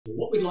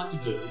we'd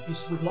like to do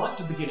is we'd like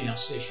to begin our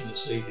session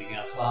this evening,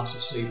 our class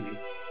this evening,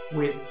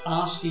 with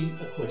asking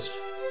a question.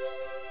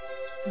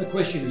 And the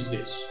question is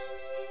this: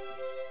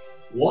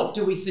 what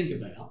do we think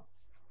about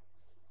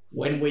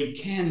when we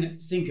can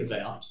think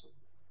about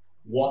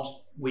what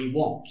we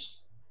want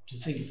to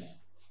think about?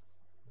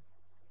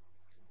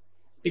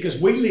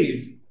 Because we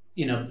live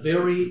in a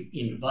very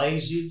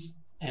invasive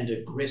and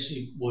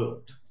aggressive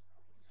world.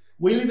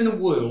 We live in a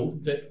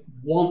world that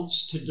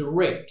wants to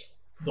direct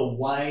the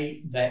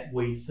way that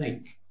we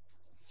think.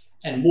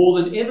 And more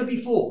than ever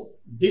before,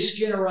 this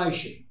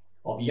generation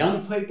of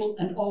young people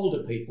and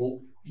older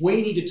people,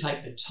 we need to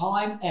take the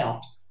time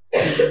out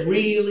to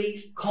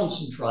really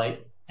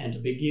concentrate and to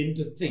begin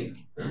to think,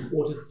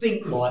 or to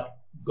think like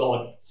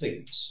God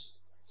thinks.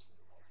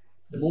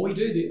 The more we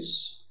do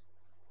this,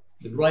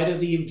 the greater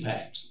the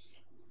impact.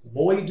 The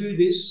more we do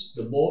this,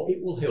 the more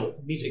it will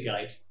help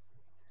mitigate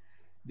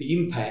the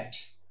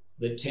impact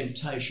that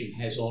temptation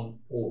has on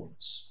all of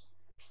us.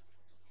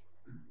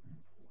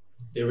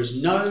 There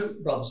is no,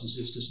 brothers and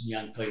sisters and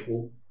young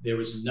people, there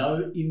is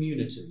no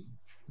immunity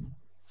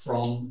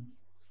from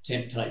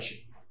temptation.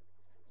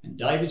 And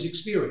David's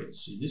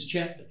experience in this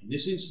chapter, in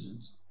this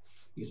incident,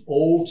 is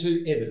all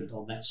too evident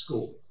on that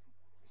score.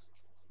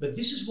 But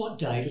this is what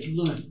David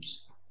learned.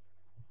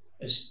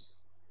 As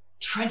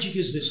tragic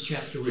as this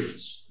chapter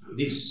is,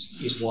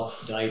 this is what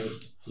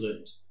David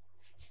learned.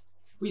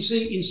 We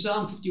see in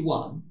Psalm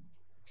 51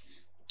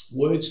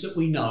 words that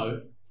we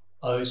know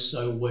oh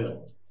so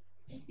well.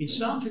 In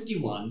Psalm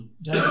 51,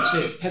 David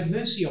said, "Have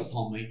mercy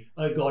upon me,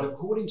 O God,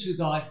 according to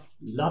thy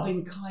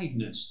loving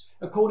kindness,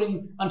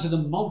 according unto the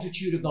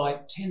multitude of thy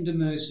tender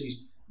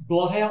mercies.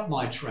 Blot out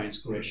my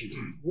transgressions,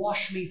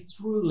 wash me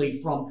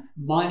thoroughly from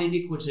mine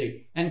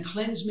iniquity, and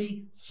cleanse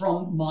me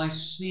from my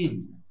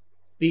sin.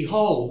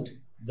 Behold,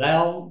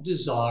 thou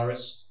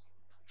desirest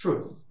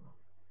truth."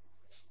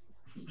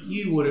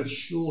 You would have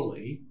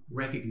surely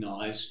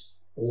recognised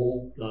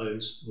all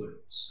those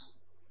words.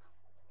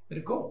 But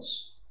of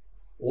course,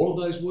 all of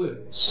those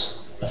words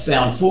are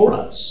found for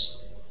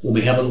us when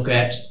we have a look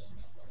at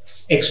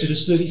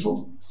Exodus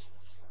 34.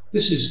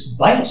 This is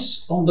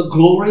based on the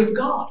glory of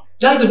God.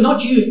 David,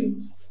 not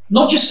you,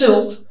 not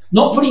yourself,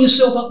 not putting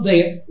yourself up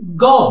there,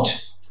 God.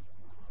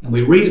 And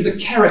we read of the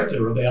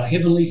character of our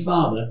Heavenly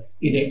Father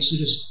in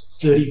Exodus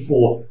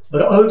 34.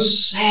 But oh,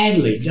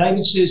 sadly,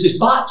 David says this,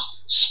 but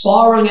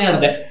spiralling out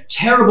of that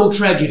terrible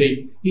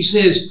tragedy, he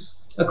says,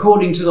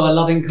 according to thy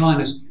loving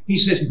kindness, he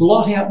says,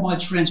 blot out my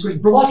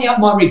transgression, blot out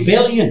my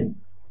rebellion.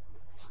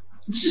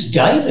 This is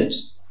David,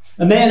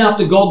 a man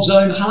after God's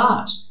own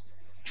heart.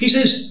 He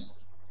says,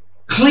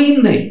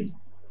 clean me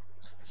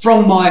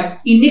from my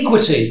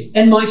iniquity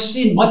and my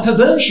sin, my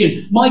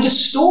perversion, my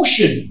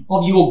distortion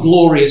of your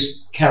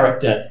glorious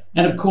character.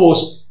 And of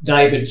course,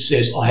 David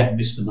says, I have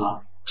missed the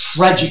mark.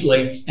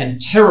 Tragically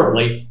and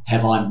terribly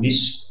have I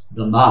missed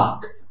the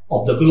mark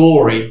of the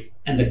glory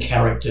and the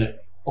character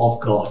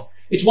of God.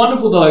 It's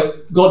wonderful,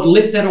 though, God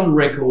left that on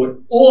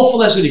record,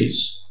 awful as it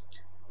is.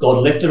 God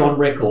left it on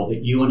record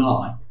that you and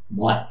I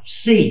might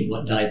see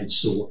what David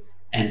saw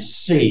and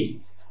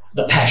see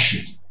the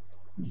passion,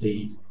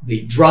 the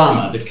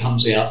drama that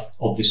comes out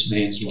of this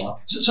man's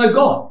life. So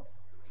God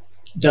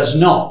does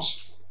not,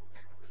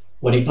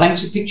 when he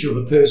paints a picture of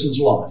a person's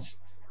life,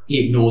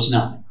 he ignores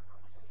nothing.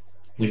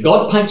 When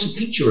God paints a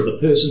picture of a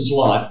person's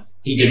life,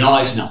 he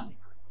denies nothing.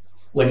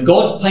 When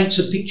God paints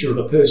a picture of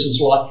a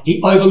person's life,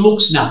 he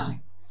overlooks nothing.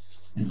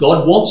 And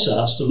God wants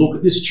us to look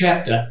at this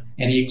chapter,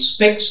 and he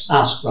expects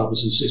us,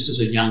 brothers and sisters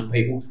and young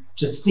people,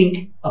 to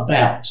think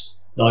about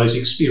those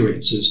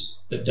experiences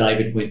that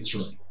David went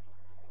through.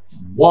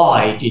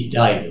 Why did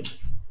David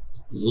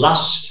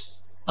lust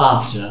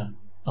after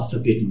a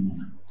forbidden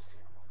woman?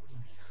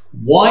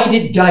 Why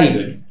did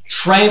David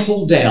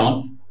trample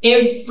down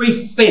every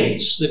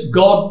fence that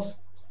God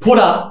put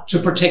up to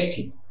protect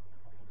him?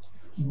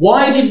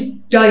 Why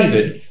did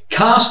David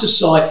cast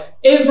aside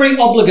every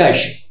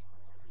obligation,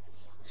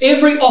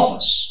 every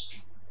office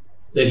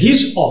that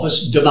his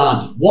office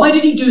demanded? Why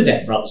did he do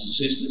that, brothers and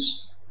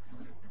sisters?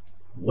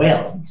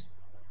 Well,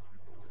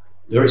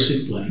 very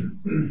simply,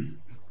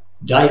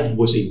 David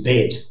was in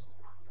bed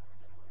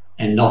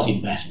and not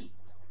in battle.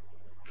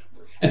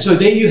 And so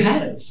there you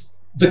have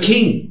the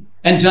king,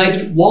 and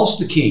David was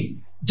the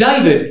king.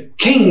 David,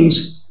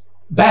 kings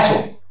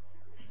battle.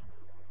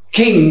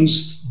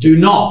 Kings do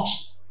not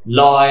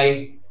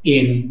lie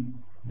in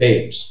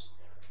bed.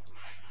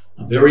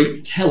 A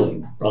very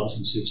telling, brothers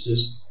and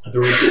sisters, a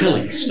very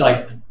telling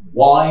statement.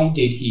 Why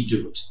did he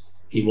do it?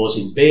 He was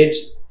in bed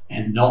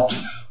and not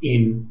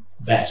in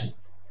battle.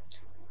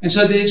 And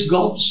so there's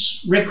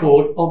God's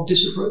record of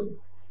disapproval.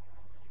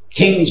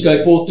 Kings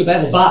go forth to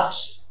battle,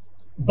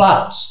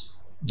 but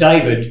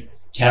David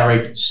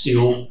tarried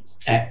still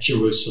at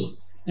Jerusalem.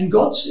 And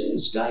God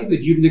says,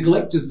 David, you've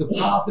neglected the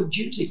path of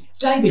duty.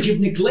 David, you've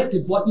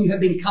neglected what you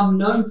have become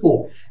known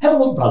for. Have a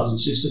look, brothers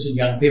and sisters and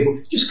young people.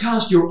 Just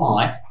cast your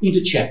eye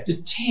into chapter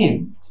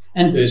 10.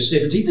 and verse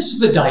 17. This is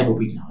the David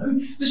we know.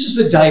 This is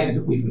the David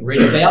that we've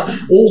read about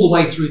all the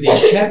way through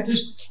these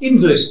chapters. In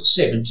verse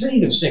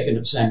 17 of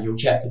 2 Samuel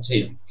chapter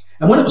 10.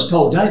 And when it was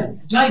told David,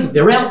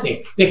 they're out there.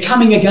 They're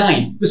coming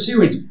again, the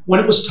Syrians. When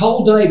it was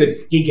told David,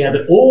 he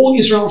gathered all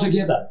Israel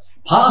together,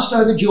 passed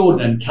over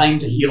Jordan and came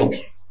to Helam.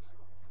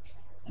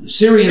 And the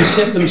Syrians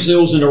set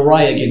themselves in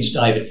array against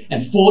David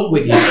and fought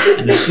with him.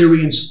 And the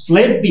Syrians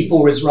fled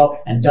before Israel,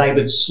 and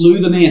David slew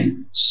the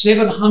men,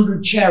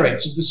 700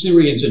 chariots of the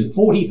Syrians and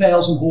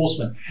 40,000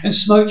 horsemen, and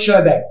smote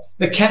Shobach,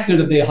 the captain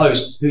of their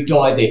host, who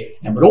died there.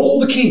 And when all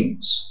the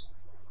kings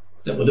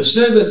that were the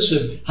servants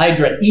of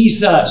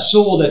Hadad-ezer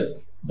saw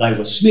that they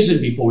were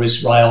smitten before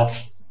Israel,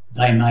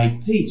 they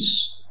made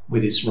peace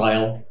with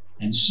Israel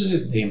and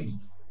served them.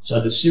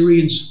 So the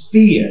Syrians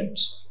feared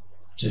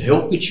to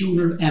help the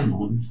children of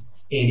Ammon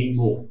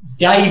anymore.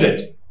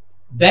 David,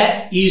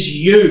 that is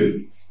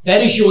you.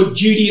 That is your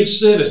duty of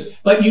service.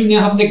 But you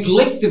now have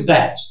neglected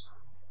that.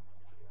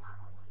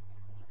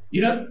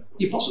 You know,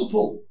 the Apostle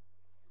Paul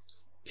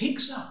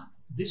picks up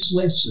this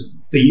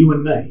lesson for you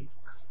and me.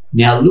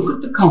 Now look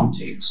at the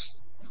context.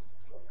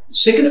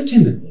 2 of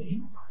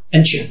Timothy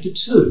and chapter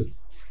 2.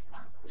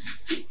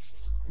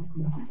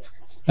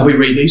 And we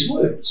read these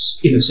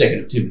words in the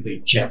 2 of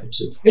Timothy chapter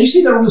 2. And you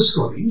see that on the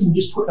screen. We'll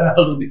just put that up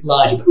a little bit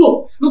larger. But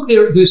look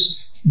there at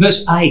verse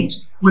 8.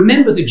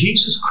 Remember that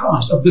Jesus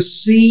Christ, of the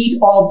seed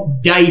of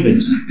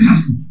David.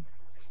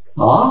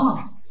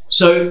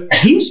 So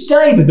here's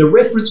David, the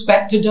reference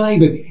back to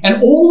David.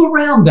 And all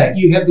around that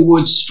you have the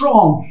word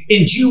strong,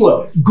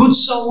 endure, good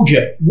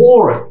soldier,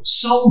 warreth,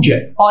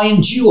 soldier, I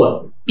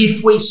endure,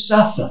 if we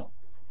suffer.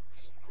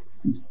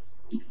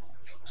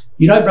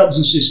 You know, brothers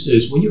and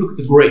sisters, when you look at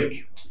the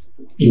Greek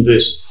in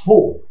verse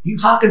 4, you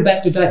hearken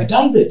back to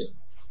David.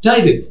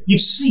 David, you've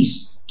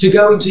ceased to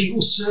go into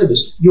your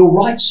service, your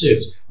right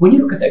service. When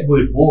you look at that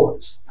word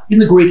warreth, in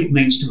the Greek it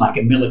means to make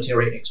a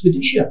military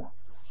expedition.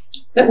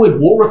 That word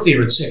warreth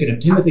there in 2 of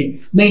Timothy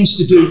means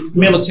to do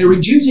military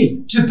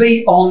duty, to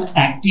be on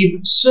active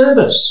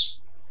service.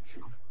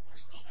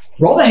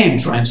 Rotherham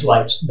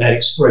translates that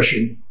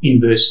expression in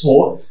verse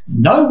 4,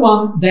 no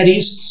one that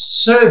is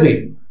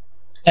serving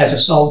as a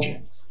soldier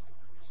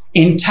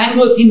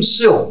entangleth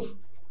himself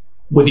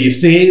with the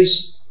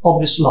affairs of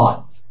this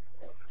life.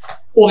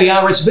 Or the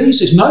RSV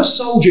says, no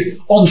soldier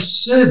on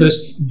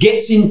service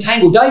gets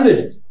entangled.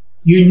 David,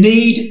 you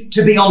need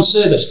to be on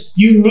service.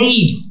 You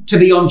need to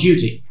be on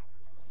duty,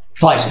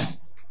 fighting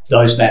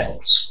those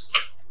battles.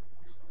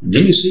 And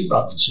then you see,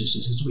 brothers and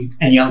sisters,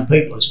 and young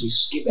people, as we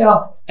skip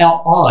our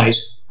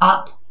eyes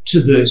up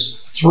to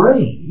verse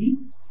 3,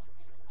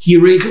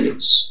 you read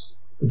this.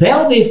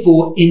 Thou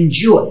therefore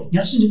endure. Now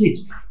listen to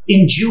this.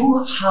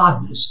 Endure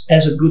hardness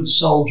as a good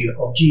soldier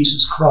of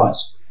Jesus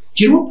Christ.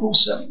 Do you know what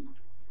Paul's saying?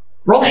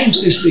 Rotherham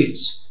says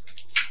this.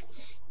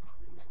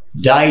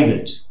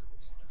 David,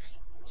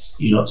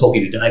 he's not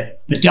talking to David,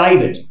 but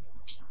David,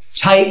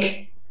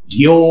 take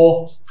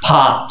your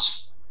part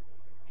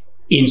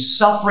in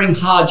suffering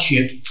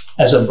hardship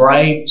as a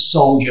brave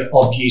soldier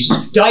of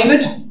Jesus.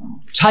 David,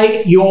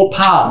 take your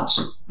part.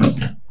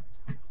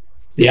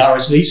 The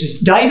RSV says,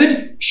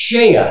 David,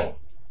 share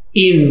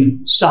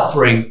in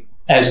suffering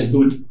as a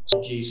good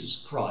of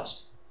Jesus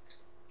Christ.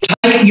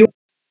 Take your.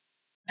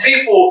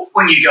 Therefore,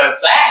 when you go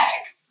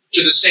back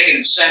to the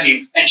 2nd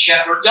Samuel and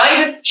chapter,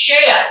 David,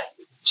 share,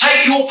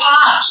 take your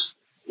part.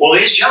 Well,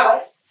 there's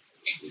Joab,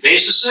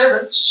 there's the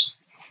servants,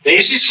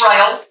 there's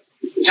Israel.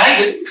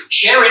 David,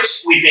 share it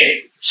with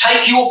them.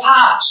 Take your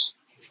part.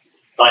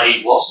 But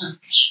he wasn't.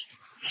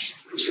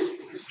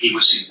 He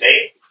was in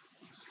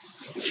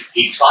bed.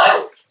 He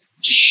failed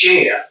to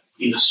share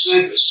in the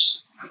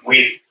service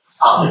with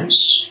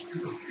others.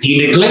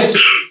 He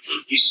neglected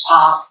his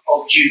path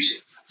of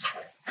duty.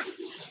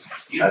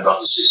 You know, brothers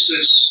and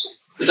sisters,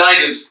 for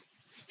David,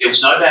 there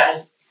was no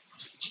battle,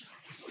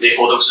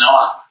 therefore there was no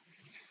armour.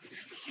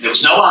 There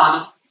was no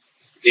armour,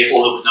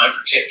 therefore there was no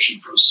protection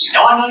from sin.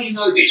 Now, I know you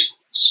know these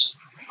words.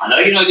 I know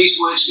you know these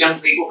words, young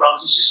people,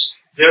 brothers and sisters,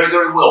 very,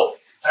 very well.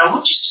 But I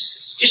want you to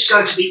just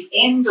go to the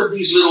end of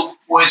these little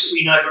words that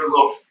we know very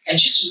well and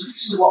just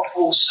listen to what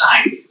Paul's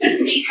saying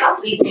and pick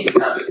up the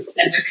echo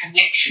and the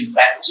connection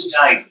back to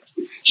David.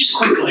 Just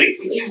quickly,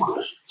 if you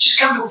want, just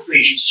come to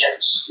Ephesians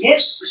chapter 6.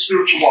 Yes, the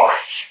spiritual warrior.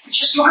 But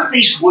just look at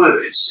these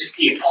words that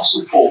the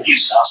Apostle Paul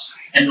gives us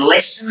and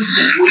lessons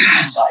that we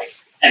can take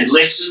and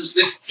lessons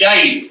that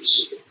David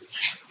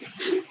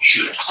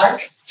should have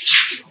taken.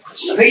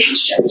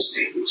 Ephesians chapter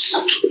 6.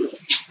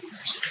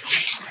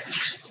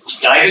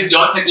 David,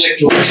 don't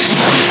neglect your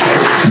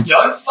work.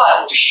 Don't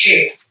fail to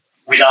share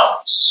with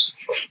others.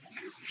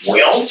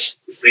 Well,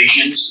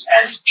 Ephesians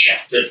and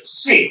chapter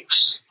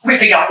 6. Let me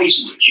pick up these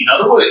words. You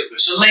know the words.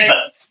 Verse 11.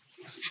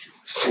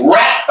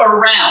 Wrap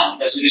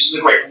around, as it is in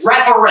the Greek,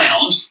 wrap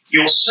around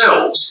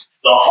yourselves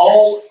the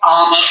whole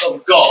armour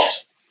of God.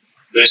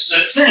 Verse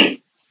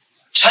 13.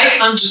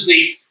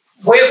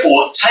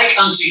 Wherefore, take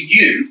unto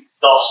you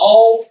the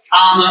whole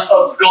armour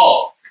of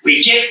God.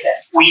 We get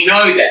that. We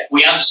know that.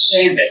 We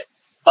understand that.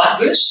 But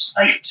verse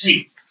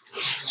 18.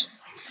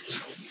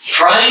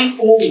 praying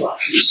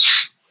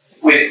always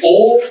with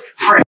all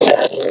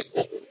prayer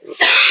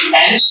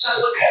and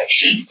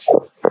supplication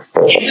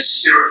in the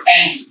Spirit,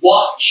 and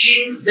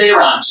watching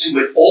thereunto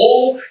with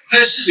all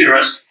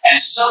perseverance and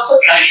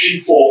supplication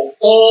for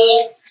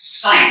all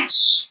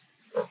saints.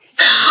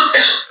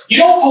 You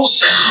know what Paul's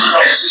telling us,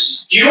 brothers and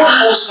sisters? Do you know what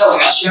Paul's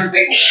telling us, young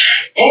people?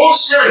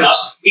 Paul's telling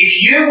us,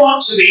 if you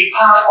want to be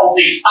part of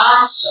the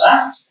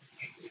answer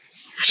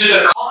to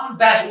the common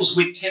battles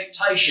with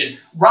temptation,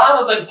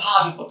 rather than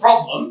part of the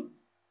problem,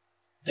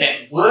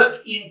 then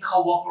work in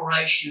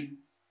cooperation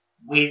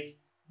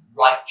with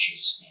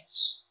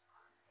righteousness.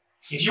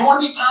 If you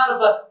want to be part of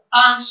the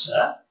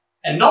answer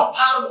and not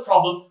part of the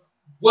problem,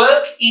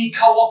 work in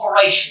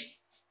cooperation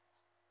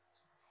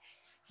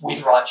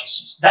with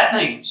righteousness. That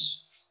means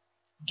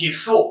give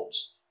thought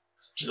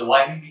to the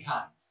way we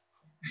behave.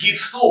 Give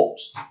thought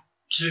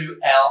to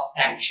our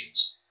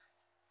actions.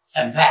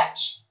 And that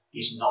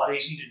is not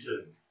easy to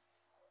do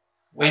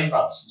when,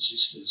 brothers and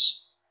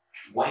sisters,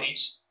 when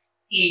it's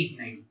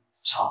evening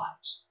time.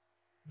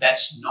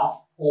 That's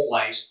not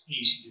always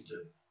easy to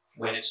do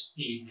when it's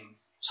evening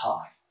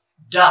time.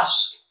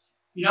 Dusk.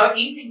 You know,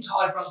 evening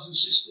tide, brothers and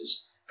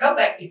sisters, go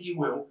back, if you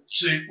will,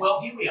 to,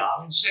 well, here we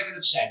are in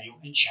 2 Samuel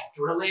in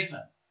chapter 11.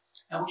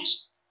 And we'll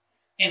just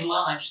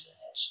enlarge that.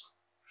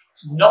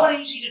 It's not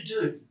easy to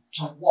do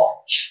to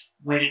watch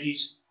when it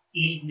is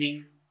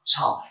evening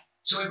time.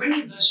 So we read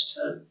in verse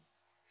 2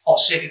 of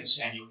 2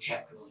 Samuel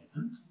chapter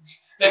 11,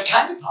 that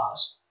came to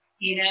pass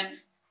in an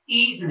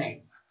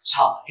evening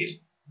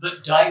tide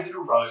that David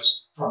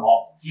arose from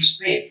off his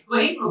bed.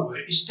 The Hebrew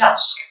word is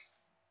dusk.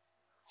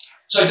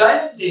 So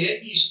David there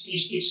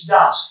it's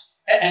dusk.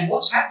 And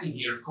what's happening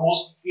here, of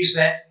course, is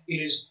that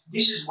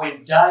this is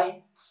when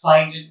day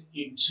faded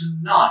into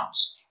night.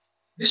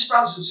 This,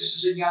 brothers and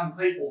sisters and young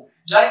people,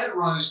 David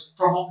arose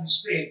from off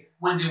his bed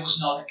when there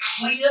was neither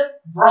clear,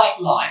 bright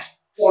light,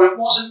 or it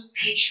wasn't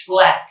pitch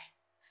black.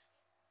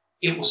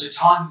 It was a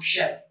time of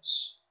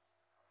shadows.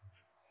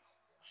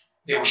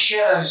 There were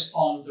shadows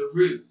on the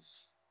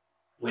roof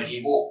when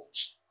he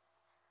walked,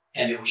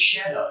 and there were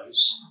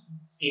shadows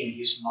in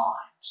his mind.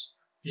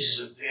 This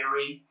is a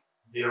very,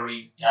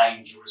 very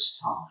dangerous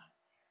time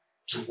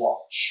to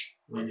watch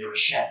when there are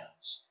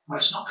shadows, when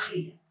it's not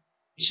clear,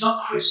 it's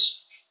not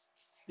crisp,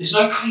 there's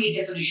no clear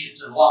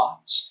definitions and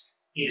lines.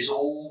 It is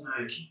all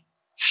murky.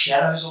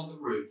 Shadows on the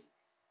roof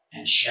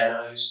and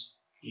shadows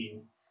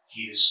in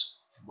his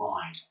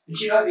mind. And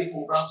you know,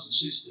 therefore, brothers and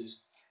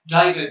sisters,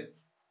 David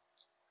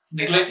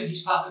neglected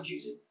his part of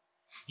duty.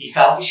 He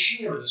failed to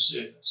share in the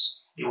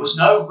service. There was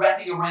no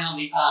wrapping around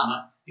the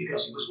armour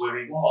because he was where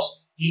he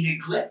was. He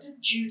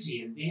neglected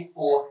duty and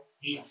therefore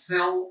he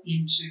fell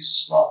into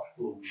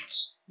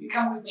slothfulness. You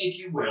come with me, if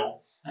you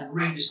will, and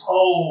read this.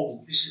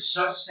 Oh, this is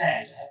so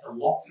sad to have to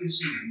lock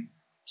this in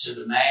to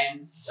the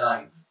man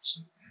David.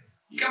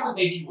 You come with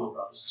me, if you will,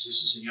 brothers and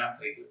sisters and young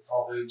people,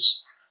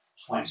 Proverbs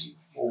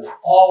 24.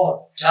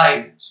 Oh,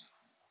 David,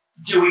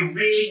 do we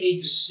really need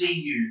to see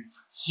you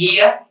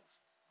here?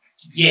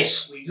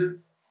 Yes, we do,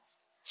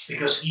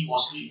 because he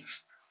was here.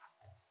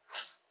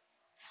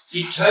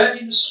 He turned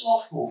into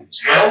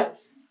slothfulness. Well,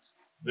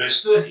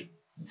 verse 30,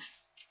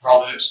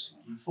 Proverbs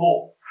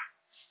 24.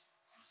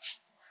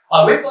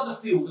 I went by the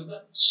field of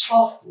the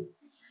slothful,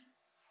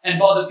 and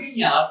by the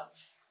vineyard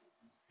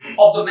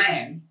of the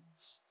man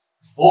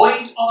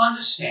void of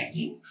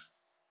understanding?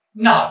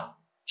 No,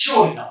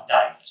 surely not,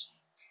 David.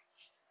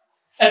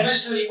 And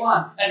verse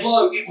 31, and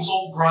lo, it was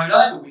all grown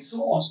over with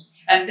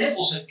thorns, and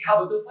nettles had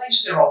covered the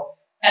face thereof,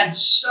 and the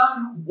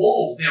stone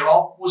wall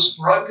thereof was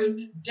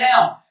broken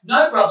down.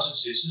 No, brothers and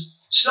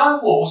sisters,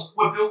 stone walls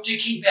were built to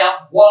keep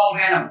out wild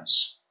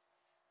animals.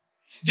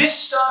 This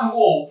stone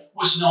wall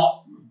was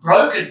not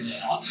broken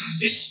down.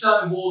 This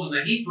stone wall in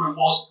the Hebrew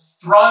was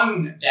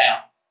thrown down.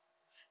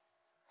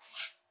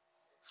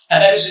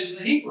 And that is in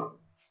the Hebrew.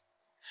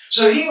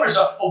 So here is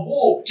a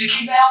wall to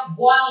keep out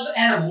wild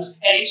animals,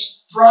 and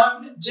it's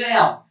thrown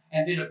down.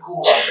 And then, of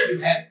course, you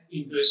have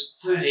in verse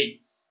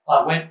 30,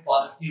 I went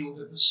by the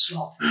field of the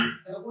slothful.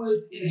 And the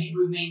word in the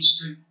Hebrew means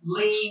to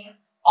lean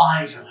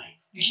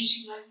idly. You can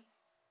see, David?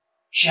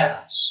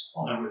 Shadows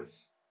on the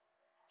roof.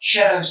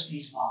 Shadows in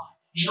his mind.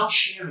 He's not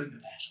sharing the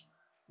battle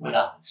with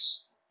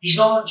others. He's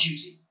not on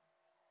duty.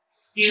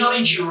 He's not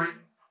enduring.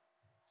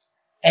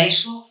 And he's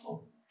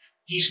slothful.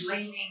 He's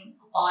leaning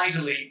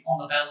idly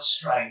on the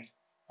balustrade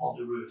of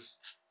the roof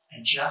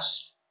and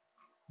just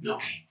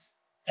looking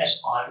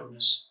as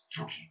idleness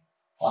took him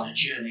on a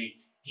journey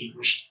he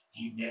wished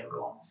he'd never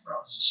gone on,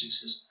 brothers and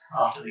sisters,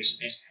 after these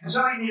events. And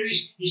so there he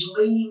is. He's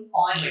leaning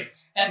idly.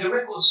 And the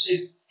record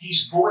says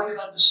he's void of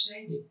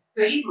understanding.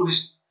 The Hebrew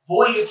is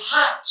void of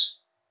heart.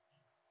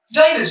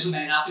 David's the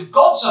man after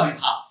God's own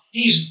heart.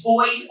 He's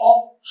void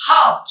of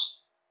heart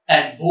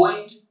and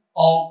void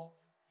of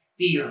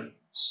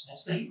feelings.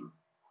 That's the Hebrew.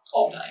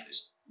 Oh, David,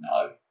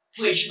 no.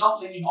 Please, you're not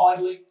leaning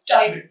idly.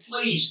 David,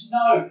 please,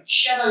 no.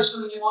 Shadows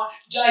filling your mind.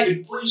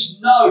 David,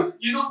 please, no.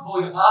 You're not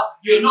void of heart.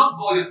 You're not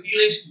void of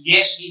feelings.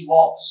 Yes, he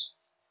was.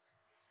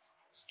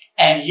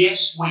 And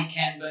yes, we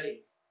can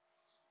be.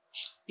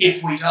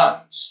 if we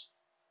don't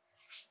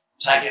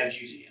take our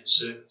duty and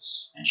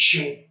service and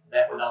share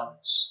that with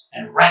others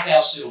and wrap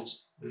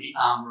ourselves with the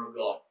armour of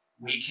God,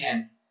 we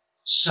can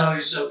so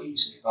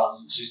easily,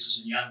 brothers and sisters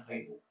and young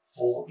people,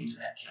 fall into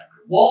that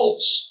category.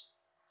 Walls.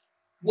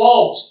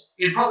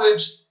 In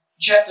Proverbs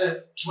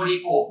chapter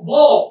 24,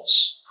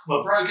 walls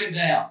were broken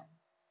down.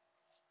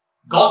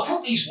 God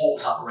put these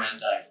walls up around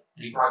David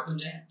and he broke them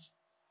down.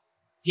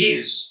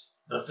 Here's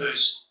the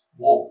first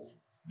wall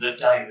that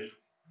David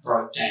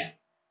broke down.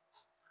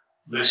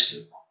 Verse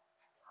 2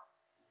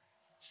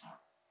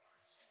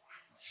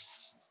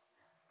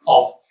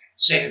 of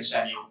 2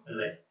 Samuel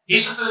 11.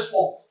 Here's the first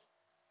wall.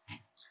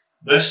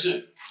 Verse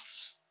 2.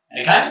 And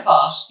it came to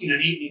pass in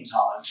an evening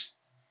time,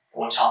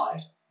 or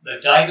tide,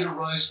 that David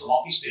arose from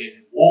off his bed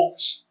and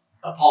walked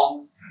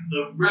upon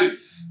the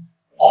roof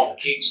of the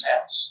king's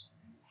house.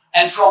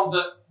 And from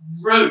the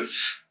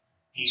roof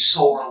he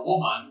saw a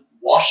woman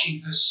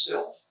washing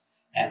herself,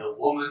 and the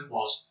woman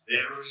was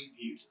very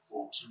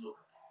beautiful to look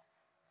upon.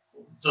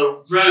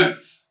 The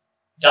roof.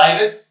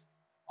 David,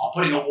 I'm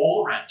putting a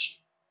wall around you.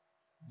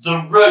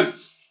 The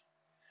roof.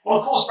 Well,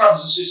 of course,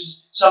 brothers and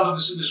sisters, some of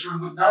us in this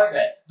room would know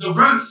that. The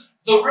roof.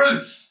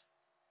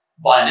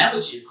 By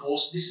analogy, of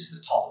course, this is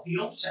the top of the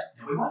altar.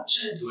 Now, we won't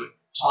turn to it.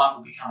 Time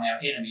will become our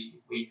enemy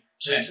if we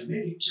turn to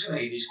too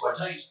many of these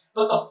quotations.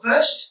 But the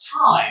first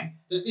time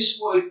that this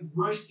word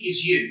roof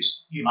is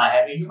used, you may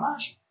have it in your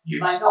margin. You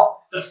may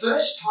not. The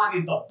first time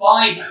in the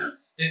Bible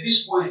that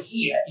this word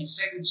here in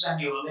 2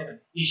 Samuel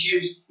 11 is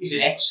used is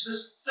in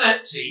Exodus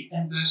 30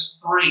 and verse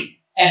 3.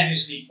 And it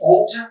is the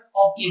altar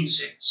of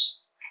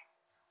incense.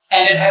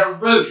 And it had a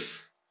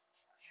roof.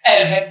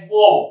 And it had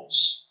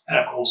walls. And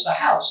of course the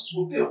houses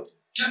were built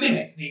to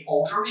mimic the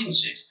altar of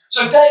incense.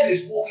 So David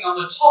is walking on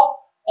the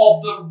top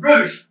of the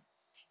roof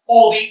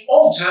or the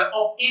altar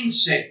of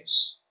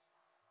incense.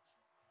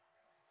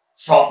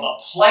 From the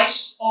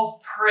place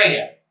of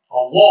prayer,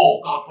 a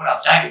wall God put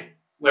up. David,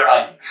 where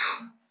are you?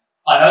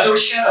 I know there are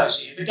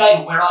shadows here, but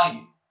David, where are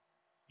you?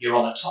 You're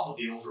on the top of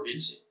the altar of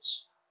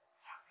incense.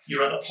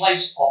 You're at the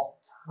place of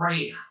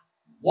prayer.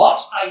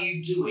 What are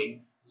you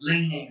doing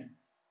leaning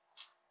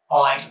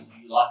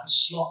idly like a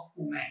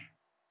slothful man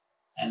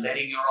and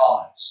letting your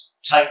eyes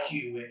take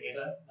you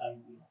wherever they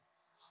will?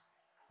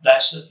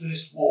 That's the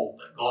first wall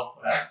that God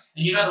put up.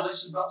 And you know the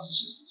lesson, brothers and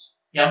sisters,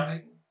 young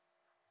people?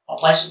 A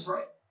place of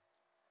prayer.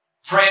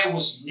 Prayer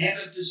was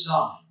never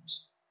designed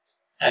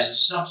as a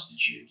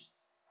substitute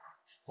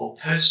for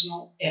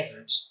personal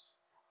effort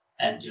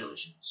and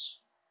diligence.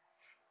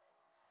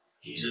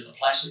 He's at the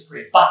place of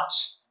prayer. But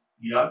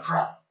you don't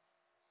pray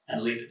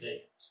and leave it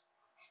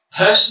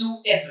there.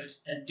 Personal effort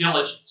and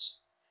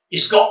diligence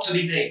has got to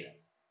be there,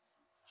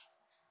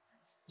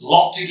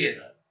 locked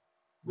together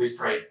with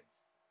prayer.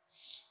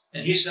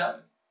 And here's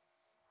David.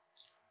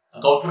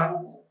 And God put up a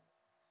wall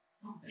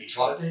and he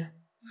trod it down.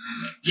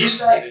 Here's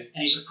David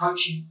and he's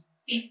approaching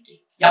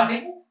 50. Young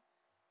people,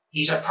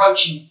 he's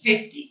approaching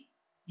 50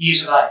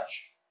 years of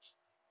age.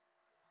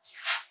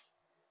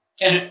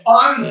 And if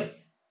only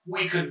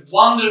we could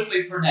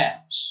wonderfully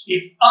pronounce,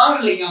 if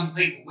only young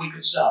people we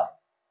could say,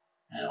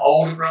 and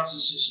older brothers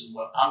and sisters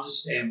will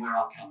understand where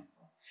I'm coming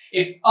from.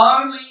 If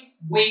only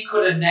we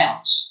could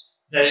announce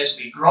that as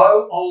we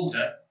grow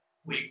older,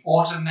 we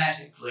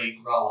automatically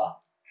grow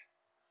up.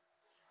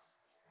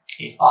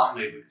 If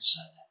only we could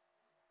say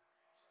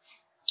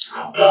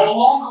that. Or the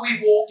longer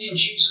we walked in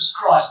Jesus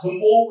Christ, the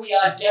more we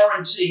are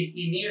guaranteed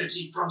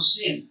immunity from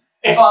sin.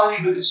 If only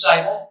we could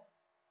say that.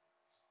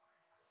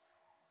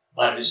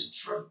 But it isn't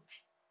true.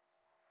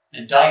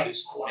 And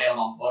David's caught out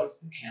on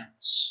both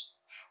accounts.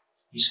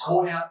 He's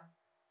caught out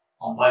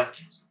on both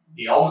accounts.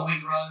 The older we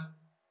grow,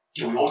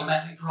 do we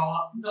automatically grow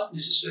up? Not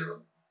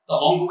necessarily. The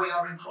longer we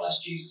are in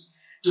Christ Jesus,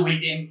 do we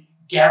then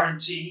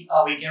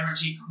are we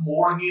guaranteed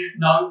more immunity?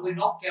 No, we're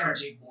not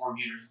guaranteed more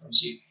immunity from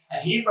sin.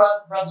 And here,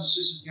 brothers and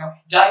sisters,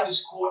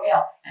 David's caught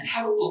out. And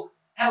have a look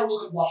at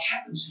what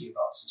happens here,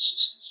 brothers and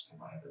sisters.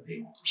 What happened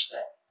there? We'll push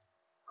that.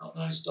 Got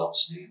those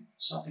dots there.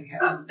 Something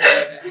happened. We'll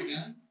go back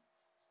again.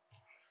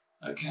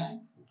 Okay,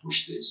 we'll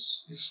push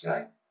this.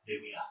 Escape. There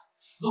we are.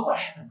 Look what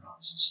happened,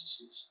 brothers and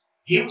sisters.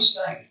 Here was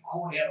David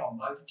caught out on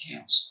both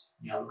accounts.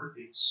 Now look at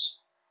this.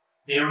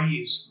 There he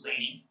is,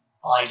 leaning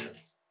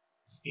idly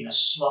in a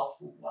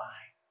slothful way.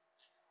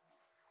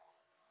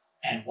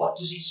 And what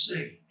does he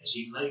see as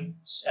he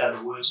leans out of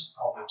the words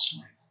of Proverbs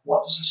 20?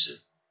 What does he see?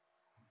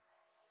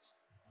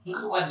 Look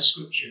at the way the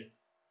scripture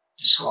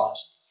describes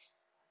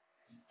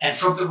it. And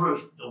from the roof,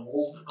 the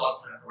wall that God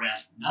put up around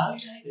him. No,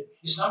 David,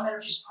 it's no matter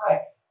of just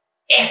prayer.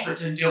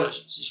 Effort and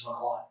diligence is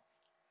required.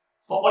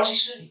 But what does he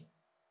see?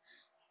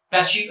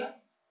 Bathsheba?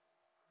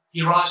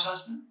 Uriah's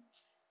husband?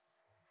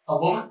 A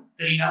woman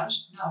that he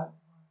knows? No.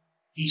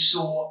 He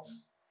saw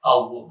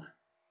a woman.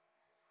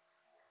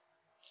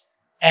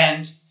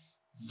 And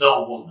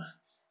the woman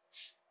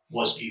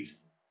was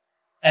beautiful.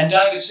 And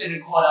David said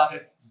in quite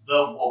after,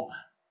 the woman.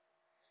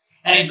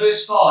 And in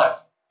verse 5,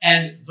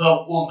 and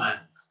the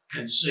woman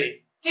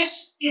conceived.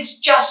 This is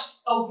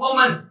just a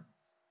woman.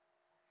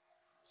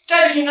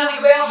 David knew nothing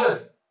about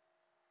her.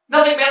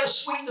 Nothing about the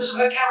sweetness of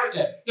her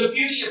character, the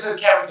beauty of her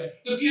character,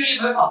 the beauty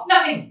of her mind.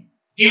 Nothing.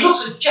 He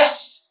looks and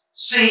just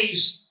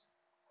sees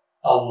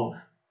a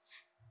woman.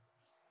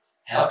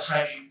 How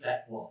tragic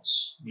that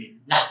was. Meant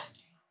nothing to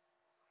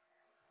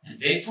him.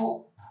 And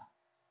therefore,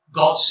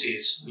 God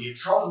says, well, you've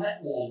trodden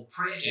that wall of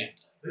prayer down,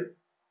 David.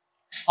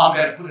 I'm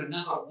going to put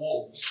another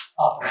wall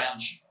up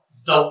around you,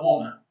 the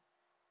woman.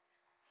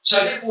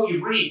 So therefore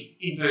you read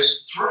in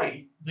verse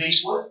 3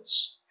 these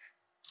words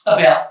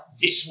about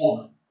this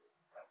woman.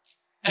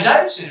 And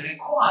David said and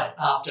inquired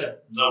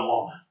after the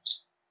woman.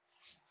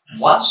 And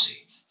one said,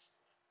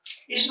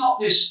 is not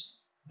this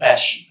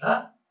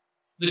Bathsheba,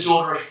 the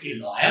daughter of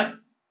Eliam,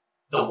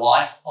 the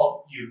wife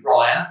of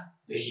Uriah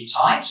the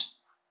Hittite?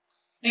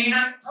 Now, you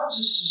know, brothers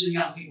and sisters and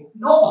young people,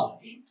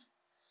 normally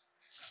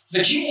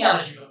the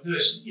genealogy of a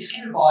person is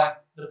given by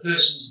the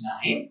person's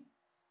name,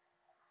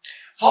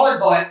 followed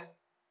by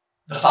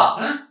the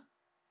father,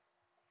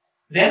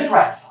 then the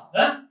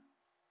grandfather,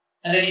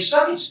 and then in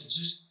some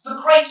instances, the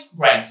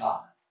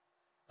great-grandfather.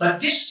 But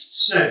this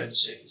servant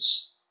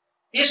says,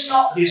 is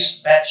not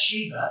this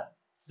Bathsheba,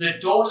 the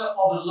daughter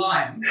of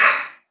Eliam,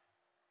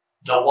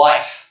 the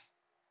wife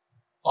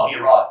of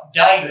Uriah?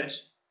 David,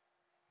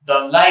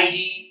 the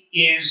lady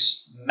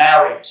is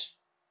married.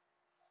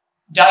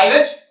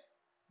 David,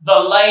 the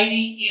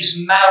lady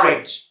is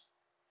married.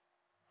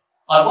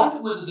 I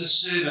wonder whether the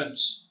servant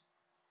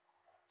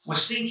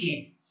was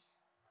thinking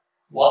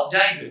what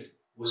David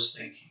was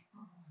thinking.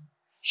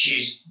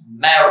 She's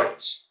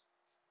married.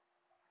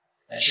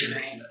 That should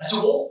have been, that's a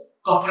wall.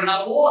 God put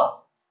another wall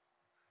up.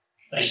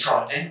 But he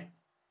tried then.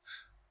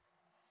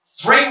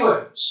 3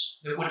 words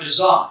that were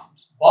designed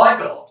by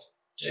God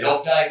to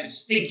help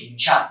David's thinking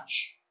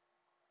change.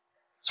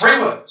 3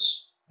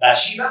 words.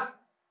 Bathsheba,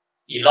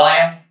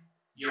 Eliam,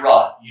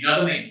 Uriah. You know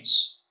the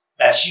meanings.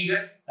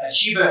 Bathsheba,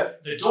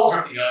 the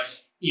daughter of the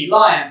oath.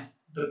 Eliam,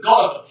 the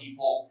God of the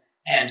people.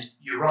 And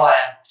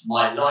Uriah,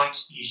 my light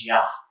is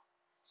Yah.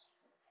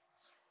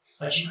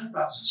 But you know,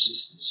 brothers and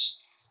sisters,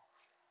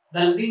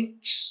 the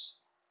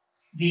links,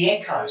 the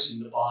echoes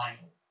in the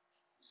Bible.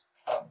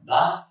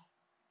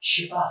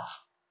 Bathsheba.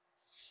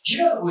 Do you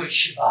know the word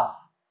Sheba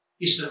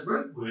is the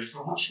root word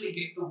from which we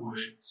get the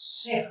word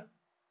 7?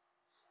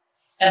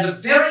 And the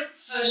very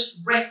first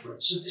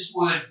reference of this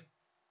word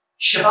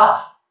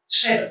Sheba,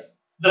 7,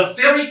 the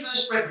very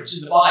first reference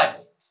in the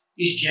Bible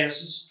is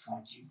Genesis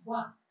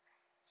 21.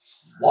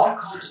 What a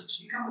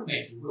context. You come with me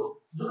if you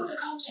will. Look at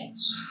the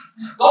context.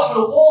 God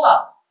put a wall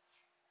up.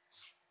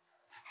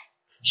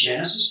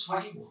 Genesis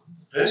 21,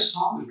 the first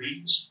time we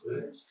read this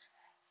word,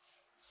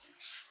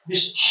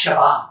 this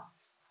Sheba,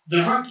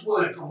 the root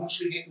word from which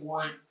we get the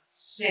word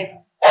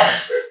 7.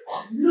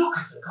 Look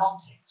at the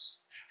context.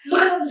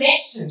 Look at the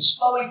lessons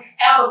flowing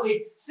out of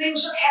the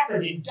things that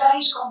happened in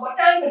days gone by.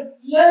 David,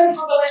 learn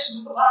from the lessons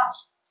of the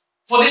past.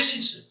 For this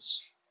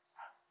instance,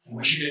 and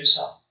we should do the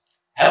same.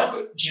 Have a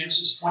look at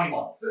Genesis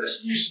 21.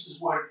 First use of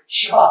this word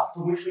Sheba,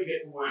 from which we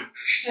get the word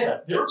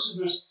 7. There it's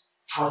in verse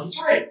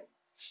 23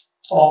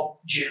 of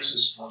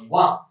Genesis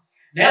 21.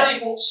 Now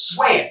therefore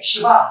swear,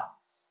 Sheba,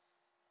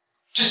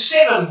 to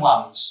 7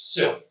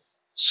 oneself.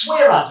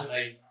 Swear unto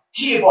me,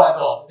 here by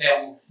God, that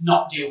thou wilt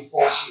not deal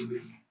falsely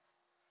with me.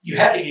 You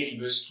have it again in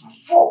verse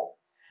 24.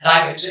 And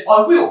Abraham said,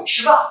 I will,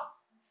 Sheba.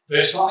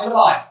 First time in the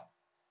Bible.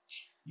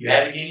 You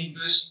have it again in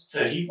verse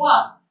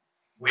 31.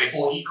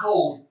 Wherefore he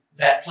called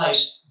that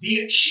place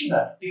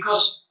Beersheba,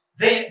 because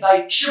there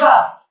they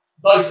Sheba,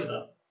 both of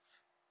them.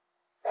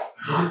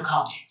 Look at the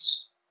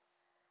context.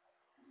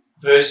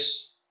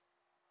 Verse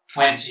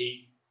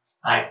 28.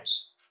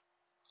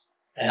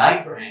 And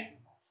Abraham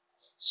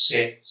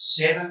set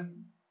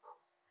 7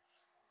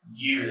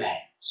 ewe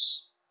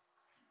lambs.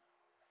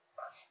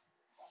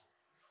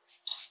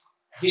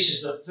 This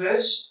is the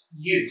first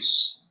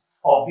use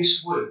of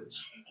this word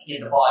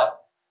in the Bible.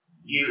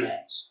 Ewe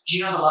lambs. Do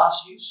you know the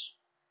last use?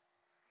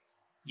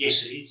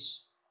 Yes, it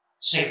is.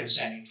 2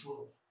 Samuel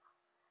 12.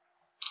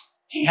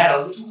 He had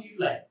a little ewe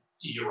lamb,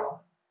 did you right?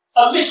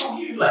 A little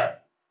ewe lamb.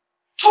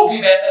 Talking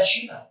about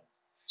Bathsheba.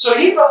 So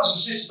here, brothers and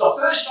sisters, the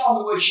first time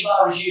the word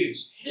Sheba is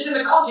used is in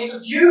the context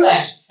of ewe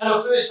lambs. And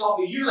the first time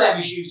the ewe lamb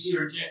is used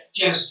here in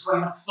Genesis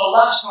 21. The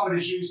last time it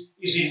is used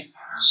is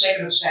in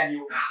 2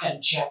 Samuel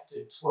and chapter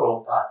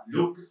 12. But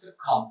look at the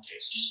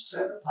context. Just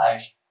turn the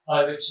page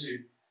over to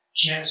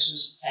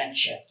Genesis and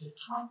chapter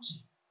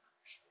 20.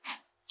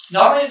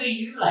 Not only the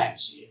ewe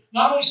lambs here,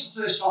 not only is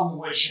the first time the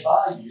word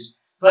Sheba used,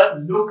 but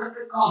look at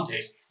the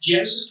context.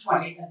 Genesis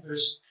 20 and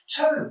verse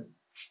 2.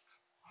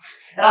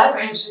 And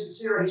Abraham said to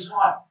Sarah his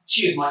wife,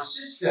 she is my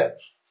sister.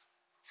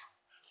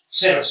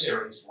 Said of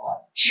Sarah his wife,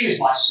 she is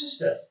my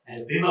sister.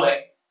 And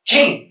Abimelech,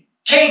 king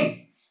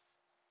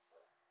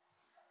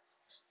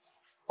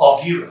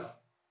of Gerar,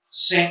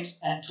 sent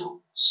and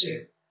took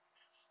Sarah.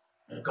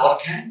 And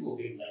God came to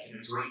Abimelech in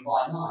a dream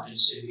by night and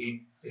said to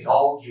him,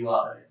 behold, you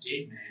are a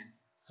dead man,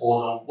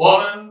 for the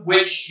woman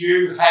which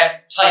you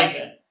have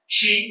taken,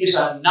 she is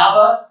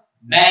another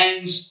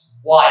man's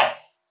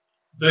wife.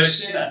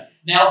 Verse 7.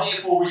 Now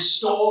therefore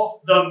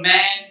restore the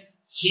man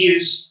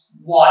his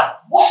wife.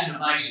 What an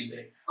amazing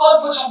thing.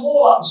 God puts a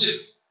wall up and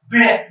says,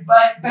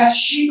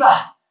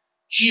 Bathsheba,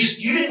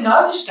 you didn't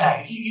know this,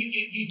 David.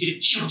 You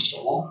didn't. She was just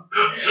a woman.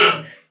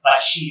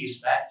 But she is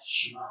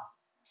Bathsheba.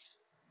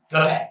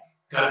 Go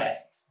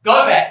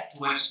back to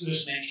when it's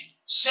first mentioned.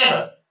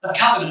 7, the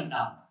covenant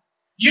number.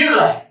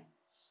 Ulam,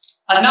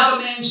 another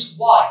man's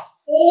wife.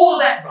 All of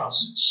that,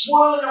 brothers,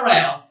 swirling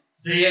around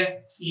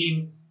there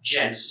in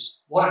Genesis.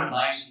 What an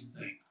amazing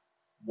thing.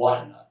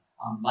 What an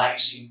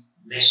amazing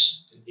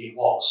lesson that there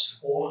was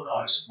to all of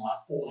those that might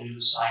fall into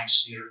the same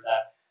snare of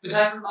that. But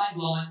David remained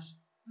blind.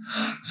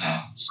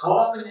 He's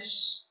caught up in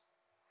this.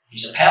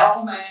 He's a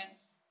powerful man.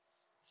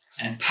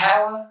 And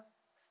power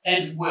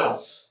and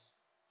wealth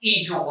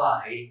eat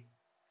away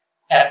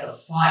at the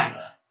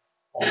favour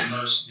of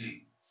most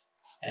men.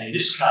 And in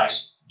this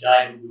case,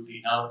 David would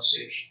be no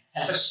exception.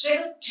 And for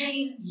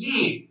 17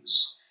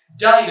 years,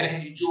 David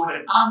had enjoyed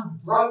an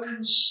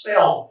unbroken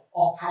spell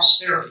of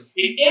prosperity.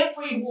 In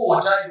every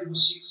war, David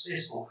was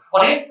successful.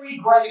 On every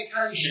great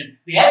occasion,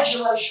 the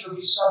adulation of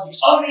his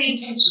subjects only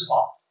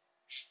intensified.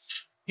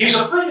 He was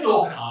a brilliant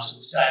organiser,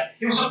 was David.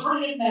 He was a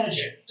brilliant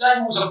manager.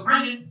 David was a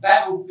brilliant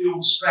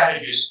battlefield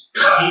strategist.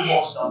 He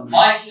was the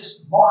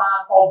mightiest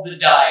monarch of the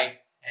day.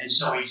 And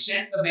so he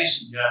sent the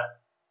messenger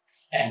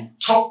and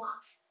took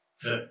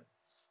her.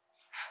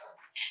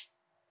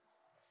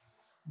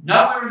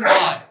 Nowhere in the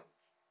Bible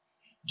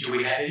do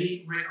we have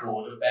any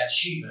record of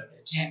Bathsheba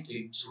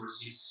attempting to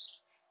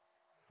resist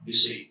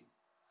this evil.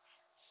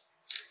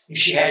 If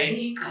she had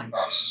any inkling,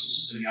 brothers and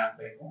sisters and young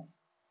people,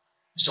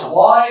 as to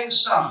why the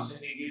summons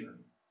had been given,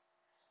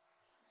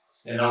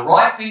 then the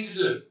right thing to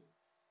do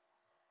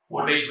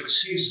would be to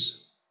excuse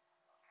herself,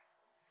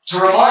 to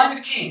remind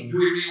the king who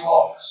he really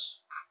was.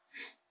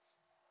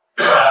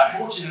 But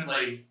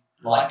unfortunately,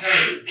 like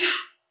David,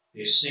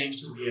 there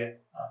seems to be a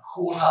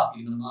caught up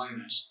in the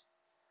moment,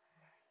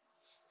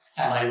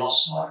 and they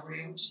lost sight of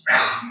reality.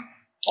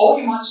 Or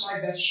you might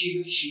say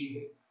Bathsheba,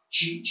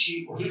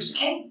 well, he was the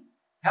king.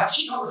 How could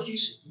she not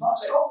refuse it? You might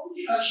say,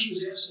 she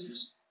was innocent.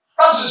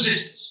 Brothers and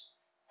sisters,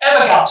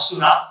 Abigail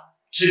stood up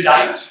to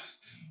David,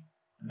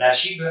 and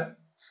Bathsheba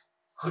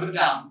could have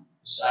done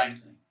the same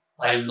thing.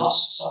 They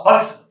lost sight,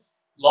 both of them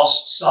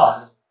lost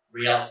sight of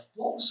reality.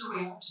 What was the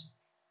reality?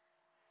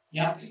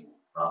 Young people,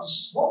 brothers and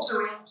sisters, what was the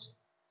reality?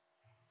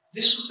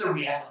 This was the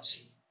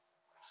reality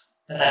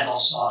that they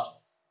lost sight of.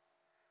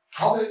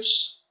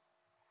 Proverbs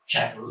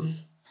chapter 11.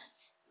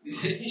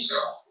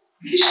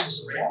 This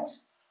was the reality.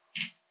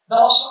 They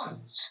lost sight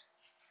of this.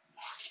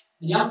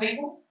 And young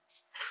people,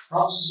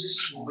 brothers and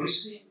sisters, when we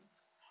sin,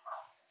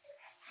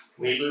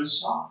 we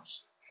lose sight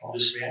of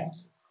this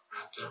reality.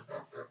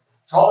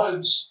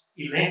 Proverbs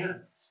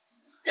 11.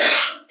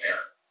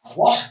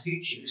 What a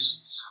picture this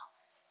is.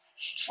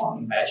 Try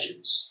and imagine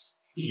this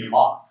in your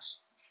mind.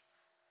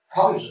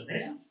 Proverbs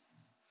 11.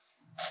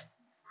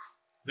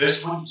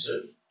 Verse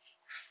 22.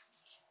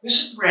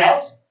 This is the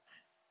reality.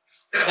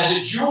 As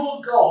a jewel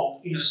of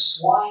gold in a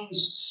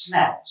swine's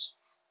snout,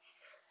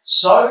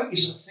 so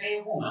is a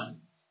fair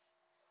woman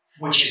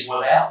which is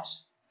without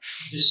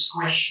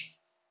discretion.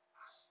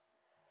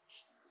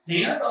 Now,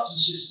 you know, brothers and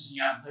sisters and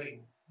young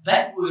people,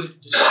 that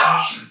word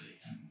discretion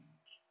there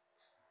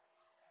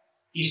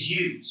is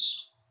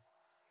used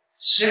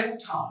several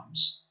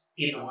times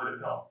in the Word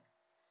of God.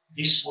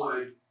 This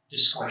word,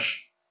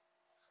 discretion.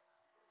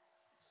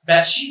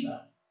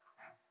 Bathsheba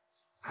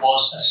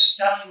was a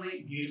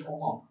stunningly beautiful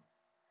woman.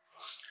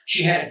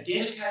 She had a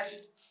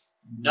dedicated,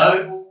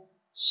 noble,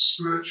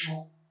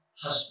 spiritual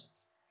husband.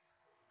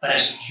 But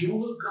as a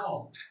jewel of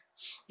gold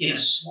in a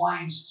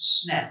swine's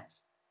snout,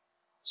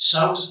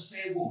 so is a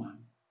fair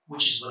woman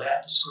which is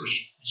without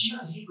discretion. Did you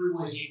know the Hebrew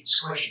word here,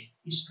 discretion,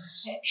 is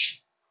perception?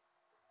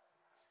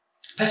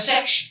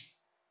 Perception.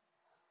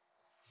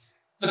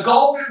 The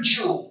golden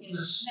jewel in the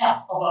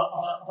snout of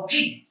a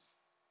pig.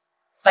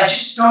 They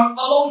just don't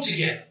belong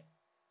together.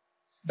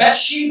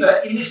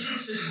 Bathsheba, in this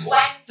instance,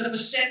 lacked the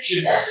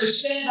perception to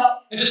stand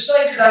up and to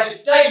say to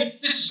David, David,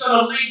 this is going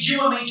to lead you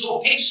and me to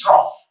a pig's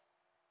trough.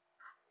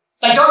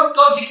 They don't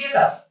go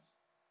together.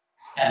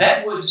 And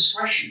that word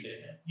discretion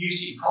there,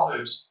 used in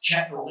Proverbs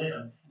chapter 11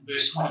 and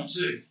verse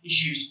 22,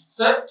 is used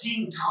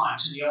 13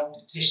 times in the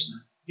Old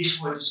Testament,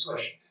 this word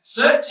discretion.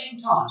 13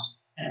 times.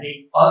 And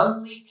the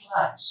only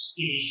place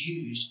it is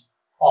used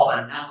of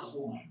another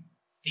woman,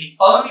 the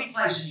only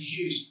place it is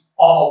used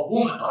of a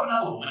woman, not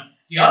another woman,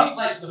 the only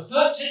place, for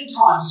 13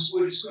 times this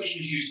word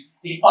discretion is used,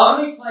 the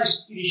only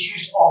place it is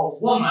used of a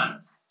woman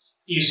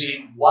is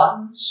in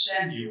 1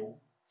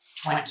 Samuel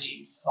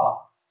 25.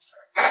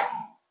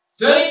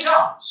 13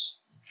 times.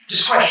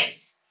 Discretion.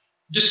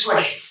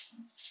 Discretion.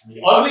 And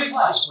the only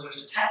place where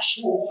it's attached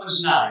to a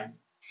woman's name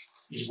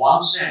is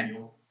 1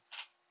 Samuel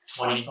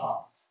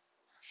 25.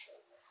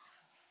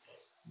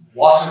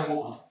 What a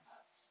woman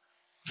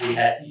we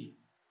have here.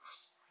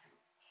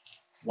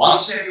 1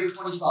 Samuel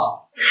 25.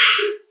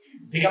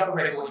 Pick up the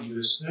record in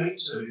verse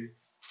 32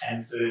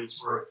 and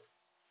 33.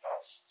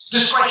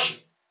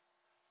 Discretion.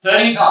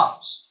 13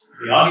 times.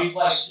 The only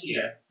place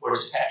here where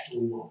it's attached to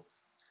a woman.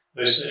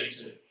 Verse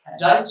 32. And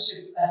David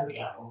said to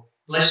Abigail,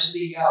 Blessed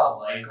be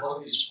Yahweh, God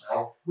of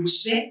Israel, which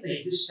sent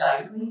thee this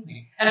day to meet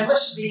me. And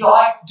blessed be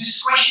thy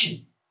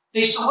discretion.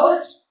 There's the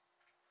word.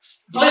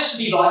 Blessed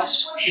be thy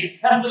discretion,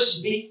 and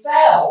blessed be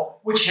thou,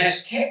 which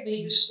hast kept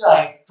me this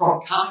day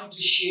from coming to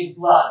shed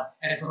blood,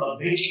 and from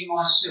avenging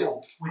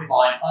myself with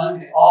mine own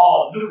hand.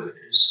 Oh, look at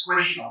the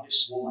discretion of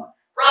this woman.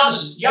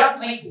 Brothers and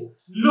young people,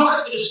 look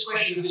at the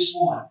discretion of this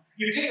woman.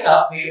 You pick it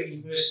up there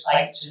in verse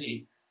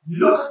 18.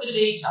 Look at the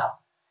detail.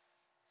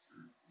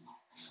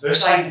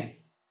 Verse 18.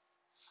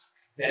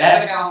 Then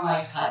Abigail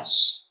made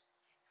haste,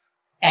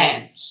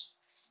 and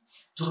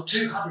took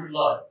 200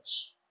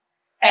 loaves,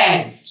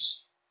 and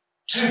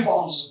 2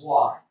 bottles of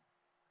wine,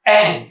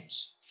 and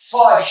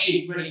 5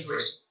 sheep ready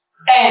dressed,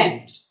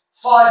 and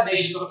 5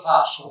 measures of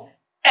parched corn,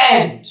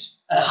 and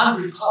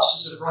 100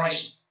 clusters of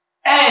raisins,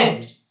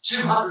 and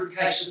 200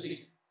 cakes of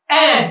wheat,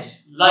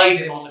 and lay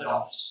them on the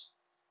donkeys.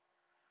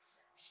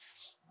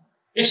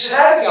 It says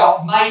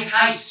Abigail made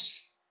haste.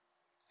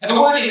 And the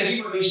word in the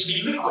Hebrew means to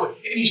be liquid.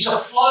 It means to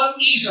flow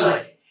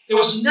easily. There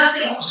was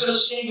nothing that was going to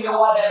stand in the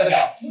way of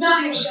Abigail.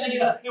 Nothing was going to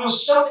get up. There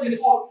was something that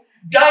thought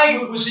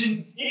David was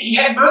in, he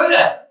had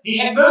murder. He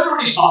had murder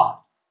in his mind.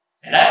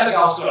 And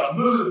Abigail's got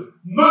to move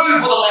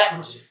with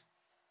alacrity.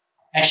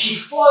 And she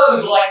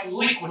flowed like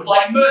liquid,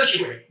 like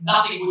mercury.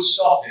 Nothing would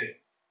stop her.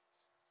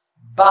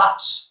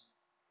 But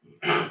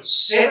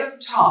 7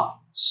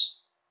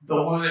 times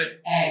the word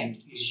and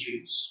is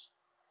used.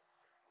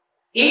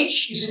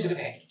 Each is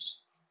independent.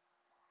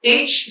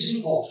 Each is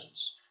important.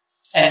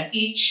 And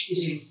each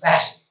is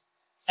emphatic.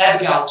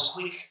 Abigail was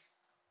quick,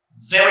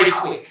 very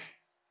quick,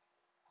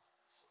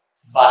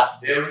 but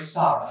very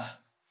thorough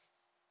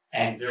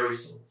and very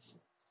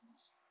thoughtful.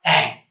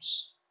 And.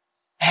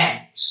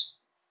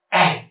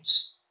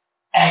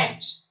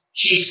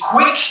 She's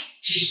quick,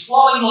 she's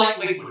flowing like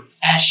liquid,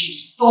 and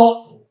she's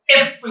thoughtful.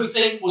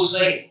 Everything was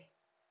there.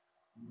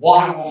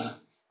 What a woman.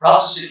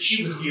 Brothers said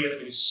she was dealing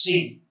with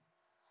sin.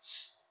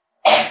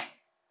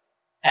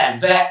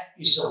 And that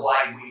is the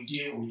way we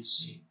deal with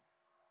sin.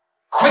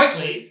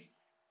 Quickly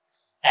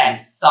and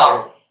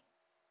thoroughly.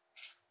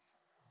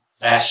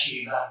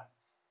 Bathsheba,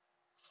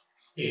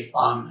 if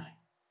only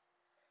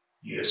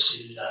you had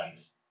said to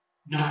David,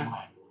 no,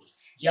 my Lord,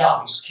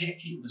 Yahweh has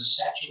kept you in the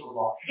statute of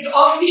life. If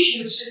only she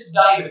had said to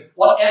David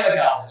what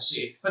Abigail had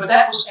said. But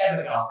that was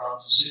Abigail,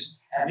 brothers and sisters,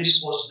 and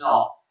this was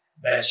not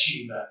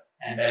Bathsheba,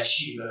 and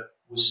Bathsheba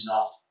was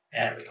not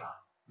Abigail.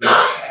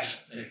 Not a tragic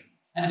thing.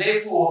 And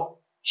therefore,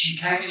 she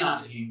came in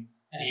unto him,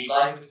 and he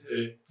lay with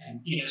her,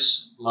 and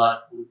innocent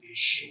blood would be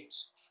shed.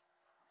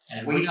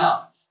 And we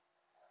know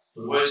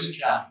the words of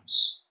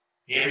James,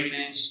 every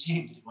man is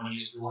tempted when he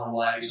is drawn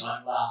away of his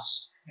own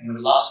lust, and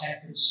when lust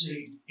hath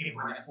conceived, it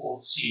bringeth forth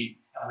sin,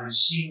 and when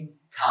sin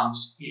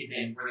comes, it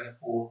then bringeth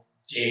forth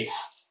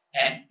death.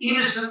 And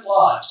innocent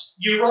lives.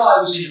 Uriah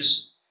was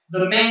innocent.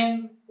 The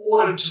man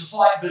ordered to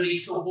fight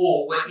beneath the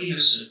wall were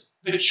innocent.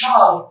 The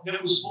child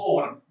that was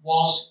born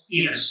was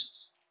innocent.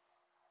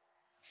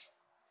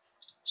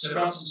 So,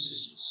 brothers and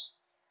sisters,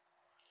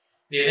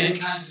 there then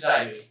came to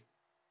David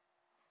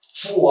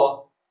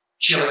 4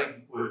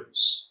 chilling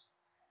words.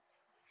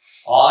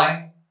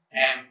 I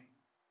am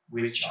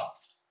with child.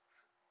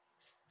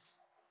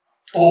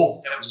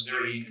 Oh, that was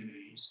very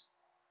inconvenient.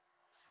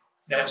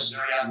 That was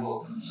very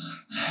unwelcome.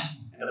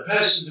 And the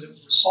person that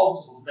was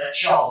responsible for that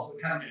child who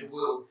came into the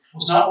world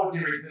was no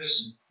ordinary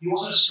person. He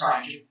wasn't a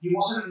stranger. He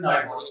wasn't a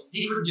nobody.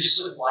 He couldn't just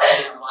slip away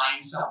down a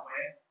lane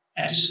somewhere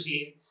and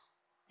disappear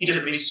into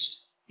the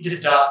mist, into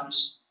the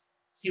darkness.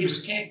 He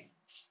was the king.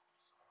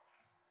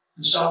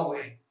 And so are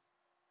we.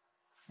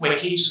 We're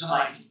kings of the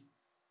making.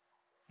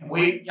 And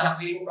we, young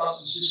people,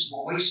 brothers and sisters,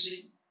 when we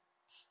sin,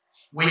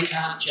 we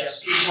can't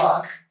just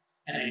shrug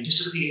and then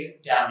disappear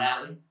down an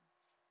alley.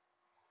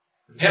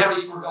 The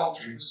penalty for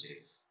adultery was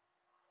death.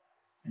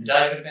 And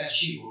David and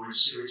Bathsheba were in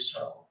serious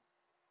trouble.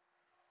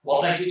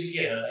 What they did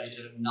together, they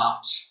did at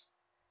night.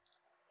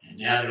 And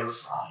now they're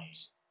afraid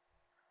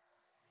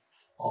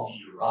of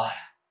Uriah.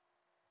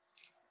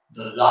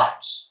 The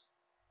light.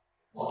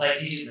 What they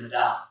did in the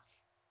dark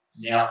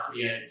now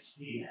created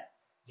fear.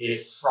 They're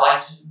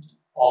frightened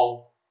of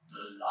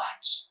the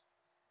light.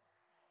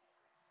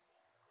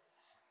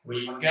 When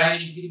you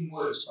engage in hidden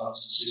works,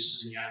 brothers and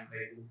sisters and young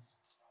people,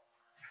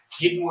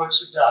 hidden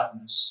works of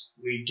darkness,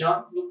 we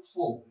don't look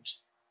forward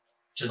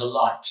to the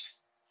light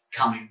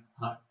coming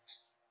home.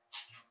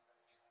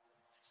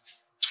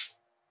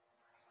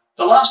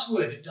 The last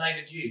word that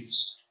David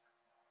used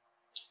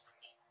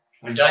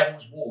when David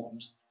was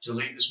warned to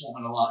leave this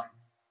woman alone,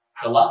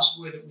 the last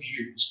word that was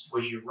used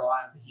was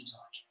Uriah the Hittite.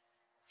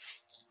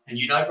 And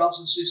you know, brothers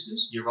and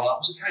sisters, Uriah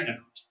was a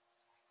Canaanite.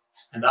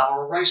 And they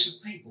were a race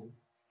of people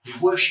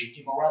who worshipped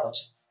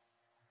immorality.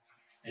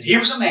 And he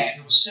was a man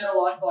who was set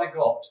alight by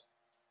God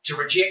to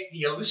reject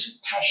the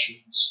illicit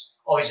passions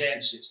of his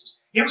ancestors.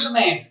 He was a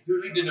man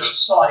who lived in a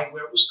society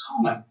where it was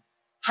common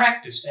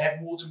practice to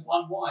have more than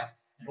one wife,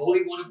 and all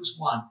he wanted was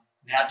one.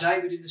 Now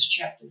David in this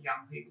chapter,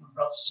 young people and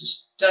brothers and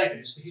sisters, David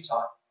is the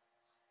Hittite.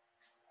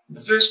 And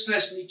the first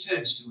person he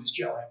turns to is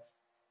Joab.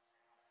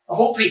 Of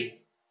all people,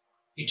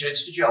 he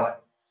turns to Joab.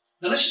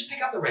 Now let's just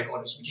pick up the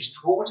record as we just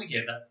draw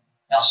together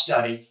our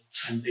study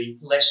and the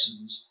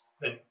lessons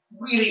that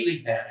really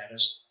leap out at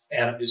us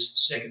out of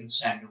this 2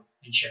 Samuel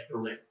in chapter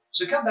 11.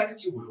 So come back,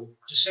 if you will,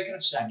 to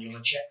 2 Samuel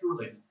in chapter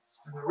 11,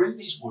 and we'll read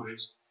these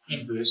words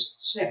in verse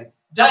 7.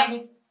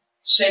 David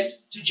sent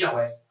to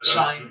Joab,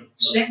 saying,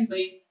 "Send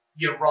me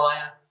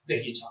Uriah the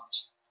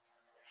Hittite."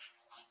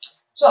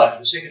 So,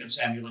 the 2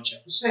 Samuel in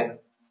chapter 7.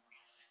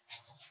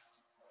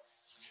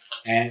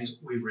 And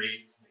we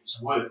read these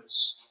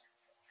words.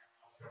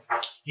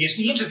 Here's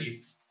the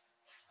interview.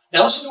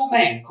 Now listen to a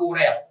man called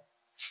out.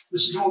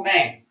 Listen to a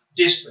man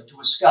desperate to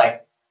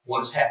escape what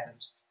has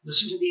happened.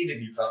 Listen to the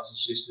interview, brothers and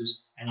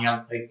sisters and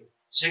young people.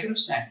 2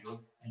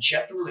 Samuel and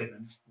chapter 11,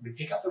 and we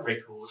pick up the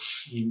record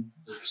in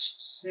verse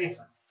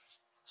 7.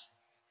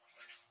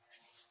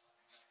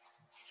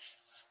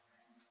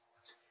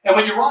 And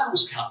when Uriah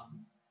was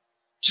come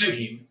to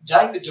him,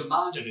 David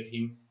demanded of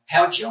him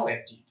how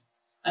Joab did,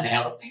 and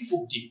how the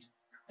people did,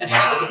 and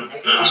how the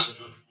people prospered.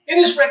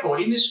 In this record,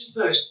 in this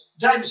verse,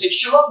 David said,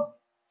 "Shalom."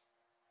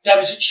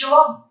 David said,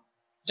 "Shalom."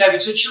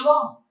 David said,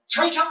 "Shalom."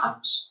 3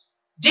 times.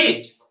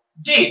 Did,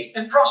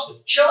 and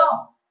prospered.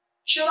 Shalom.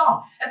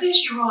 Shalom. And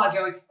there's Uriah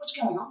going, "What's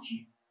going on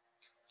here?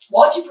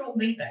 Why have you brought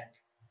me back?"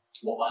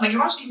 Well, I mean,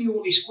 you're asking me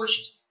all these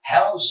questions.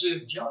 How's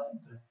Joab?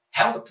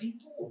 How are the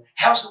people?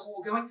 How's the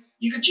war going?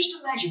 You can just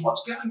imagine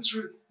what's going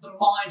through the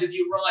mind of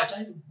Uriah.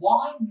 David,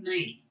 why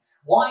me?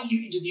 Why are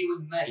you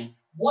interviewing me?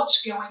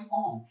 What's going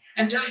on?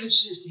 And David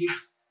says to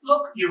him,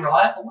 "Look,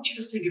 Uriah, I want you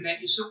to think about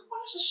yourself."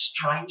 What is a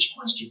strange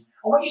question?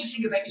 I want you to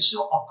think about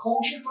yourself. I've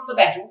called you from the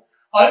battle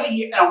over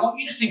here, and I want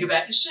you to think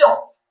about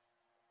yourself.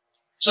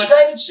 So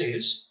David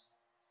says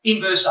in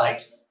verse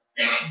 8,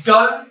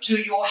 "Go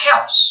to your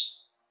house."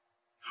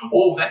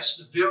 Oh, that's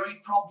the very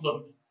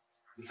problem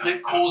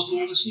that caused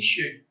all this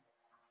issue.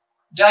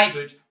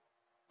 David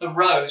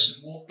arose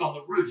and walked on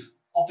the roof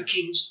of the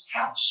king's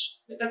house.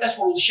 That's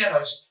where all the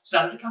shadows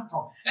started to come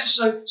from. And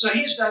so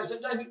here's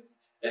David. David,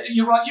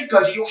 you're right, you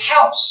go to your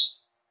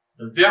house.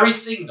 The very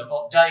thing that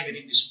got David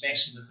in this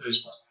mess in the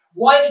first place.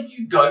 Why did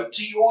you go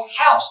to your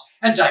house?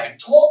 And David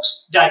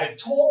talks,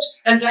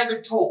 and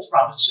David talks,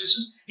 brothers and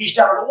sisters. He's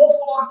done an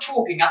awful lot of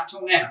talking up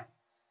till now.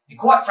 And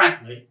quite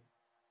frankly,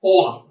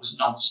 all of it was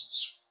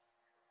nonsense.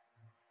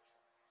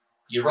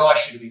 Uriah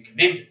should have been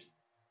commended.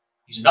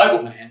 He's a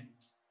noble man.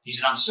 He's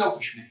an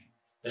unselfish man.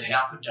 But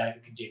how could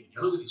David condemn him?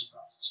 Now look at this,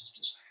 brothers and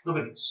sisters. Look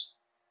at this.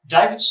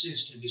 David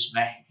says to this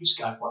man, he's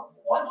going,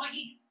 why am I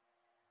here?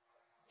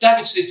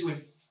 David says to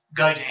him,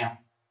 "Go down."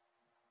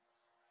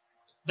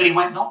 But he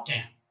went not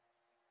down.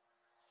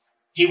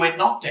 He went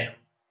not down.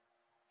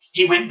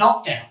 He went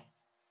not down.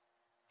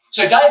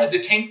 So David the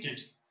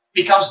tempted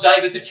becomes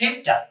David the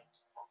tempter.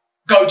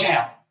 Go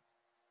down.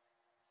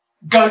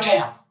 Go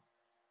down.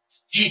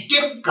 He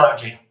didn't go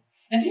down.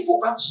 And therefore,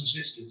 brothers and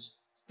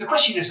sisters, the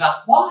question is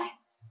asked, why?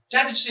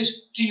 David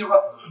says to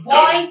Uriah,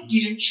 "Why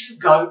didn't you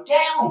go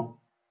down?"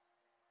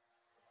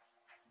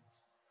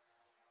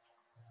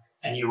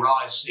 And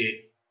Uriah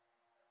said,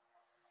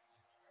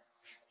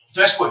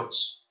 first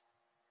words,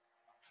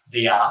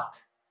 "The ark."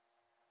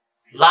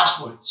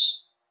 Last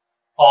words,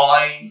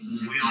 "I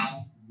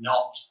will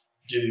not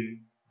do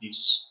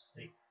this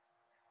thing."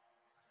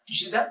 You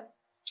see that?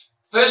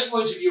 First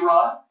words of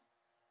Uriah,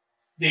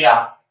 "The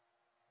ark."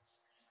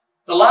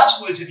 The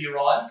last words of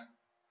Uriah,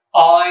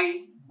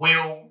 "I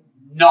will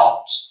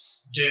not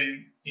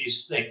do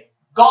this thing."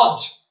 God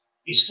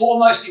is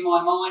foremost in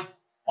my mind.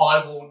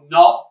 I will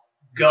not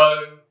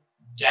go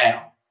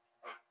down.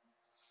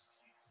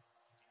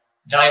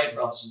 David,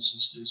 brothers and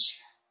sisters,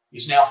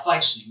 is now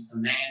facing a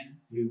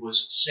man who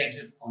was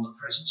centered on the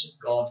presence of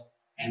God,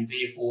 and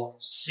therefore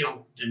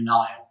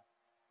self-denial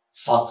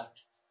followed.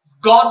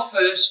 God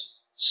first,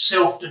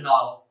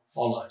 self-denial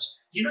follows.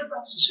 You know,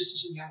 brothers and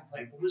sisters and young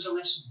people, there's a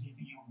lesson here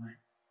for you and me.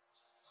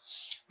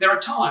 There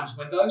are times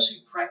when those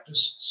who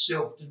practice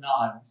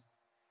self-denial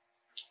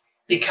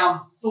become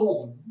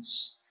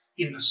thorns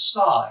in the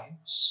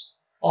sides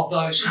of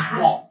those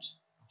who want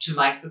to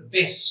make the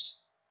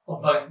best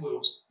of both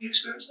worlds. You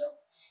experienced that?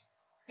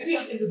 Have you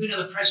ever been in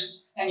the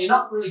presence and you're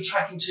not really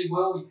tracking too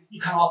well?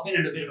 You kind of been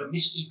in a bit of a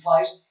misty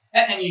place,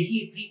 and you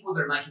hear people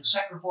that are making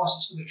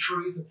sacrifices for the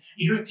truth. And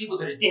you hear people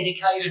that are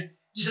dedicated.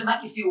 Does it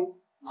make you feel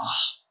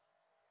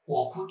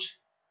awkward,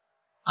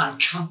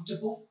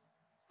 uncomfortable,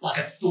 like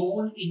a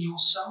thorn in your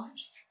side?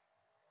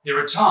 There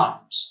are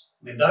times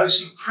when those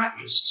who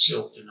practice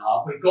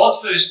self-denial, with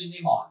God first in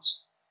their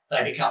minds,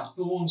 they become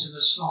thorns in the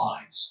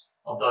sides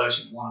of those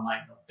who want to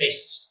make the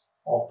best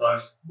of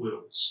both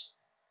worlds.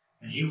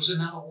 And here was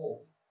another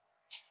wall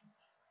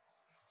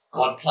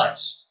God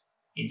placed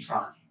in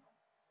front of him.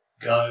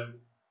 Go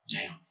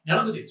down. Now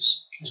look at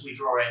this as we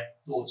draw our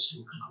thoughts to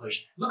a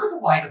conclusion. Look at the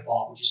way the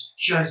Bible just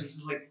shows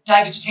it.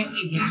 David's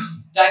tempting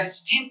him.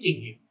 David's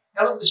tempting him.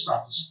 Now look at this,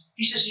 brothers.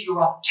 He says to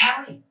Uriah,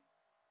 "Tarry.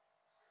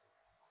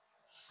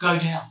 Go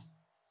down."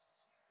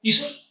 You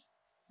see,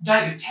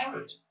 David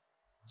tarried.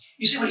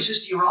 You see what he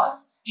says to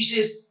Uriah? He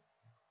says,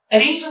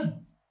 at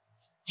even,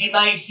 he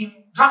made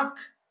him drunk.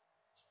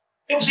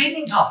 It was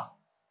evening time.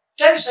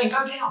 David's saying,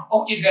 go down. I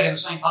want you to go down the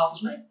same path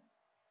as me.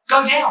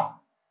 Go down.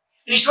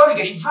 And he's trying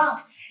to get him drunk.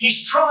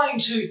 He's trying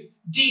to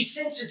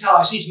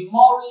desensitize his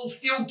moral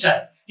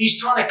filter. He's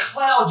trying to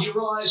cloud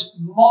Uriah's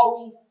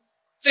moral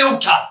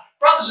filter.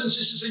 Brothers and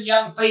sisters and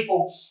young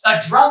people, a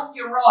drunk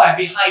Uriah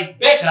behaved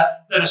better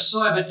than a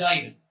sober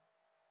David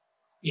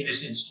in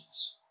this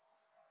instance.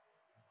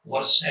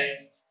 What a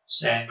sad,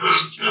 sad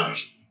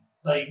situation.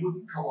 But he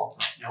wouldn't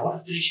cooperate. Now I want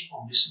to finish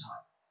on this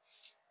note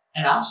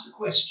and ask the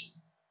question,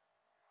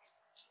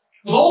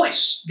 with all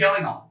this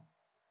going on,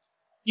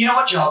 you know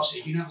what Job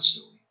said? You know the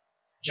story.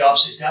 Job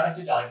says, go back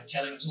to David,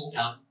 tell him it's all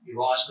done.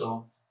 Uriah's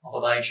gone. I've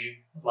obeyed you.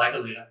 I've laid the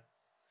litter.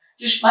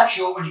 Just make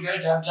sure when you go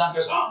to David, David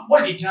goes, oh,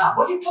 what have you done?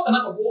 What have you put them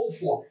at the wall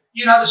for?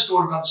 You know the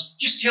story, brothers.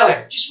 Just tell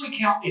him. Just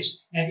recount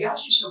this. Now, have you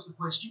asked yourself the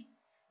question?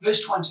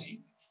 Verse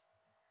 20.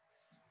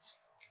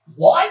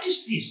 Why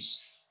does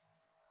this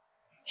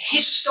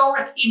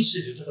historic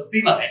incident of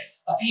Abimelech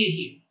appear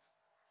here?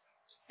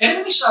 And if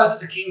it be so that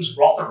the king's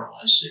wrath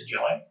arise, said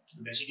Joab to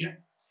the messenger,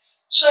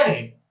 say to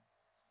him,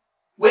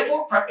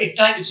 wherefore, if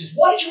David says,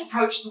 why did you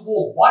approach the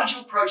wall? Why did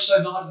you approach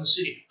so nigh to the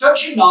city?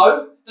 Don't you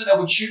know that they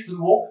would shoot from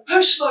the wall?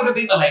 Who smote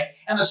Abimelech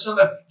and the son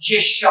of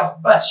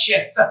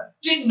Jeshabasheth?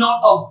 Did not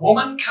a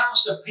woman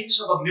cast a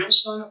piece of a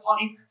millstone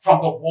upon him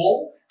from the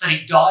wall that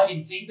he died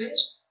in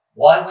Thebes?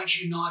 Why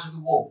went you nigh to the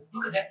wall?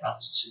 Look at that,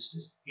 brothers and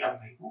sisters, young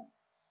people.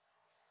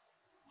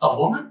 A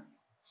woman?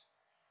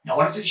 Now, I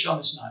want to finish on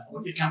this note. I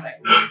want you to come back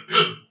with me.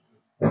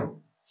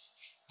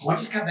 I want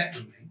you to come back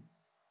with me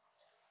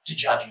to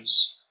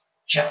Judges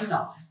chapter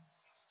 9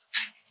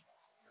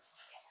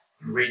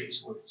 and read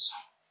these words.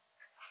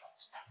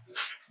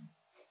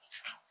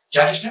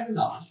 Judges chapter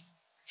 9.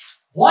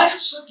 Why is it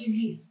slipped in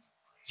here?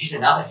 Here's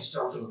another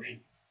historical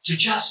event to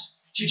just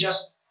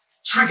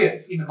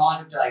trigger in the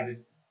mind of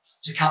David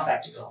to come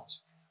back to God.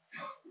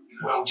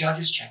 Well,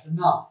 Judges chapter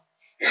 9.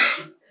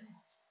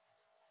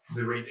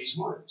 We read these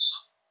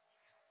words.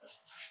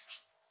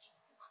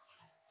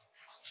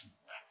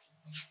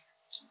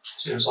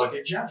 As soon as I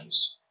get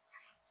Judges,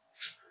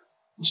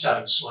 I'm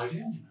starting to slow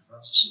down,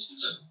 brothers and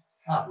sisters,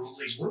 after all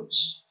these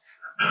weeks.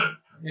 Now,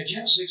 do you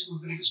have 6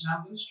 Leviticus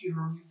numbers? Do you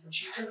remember that?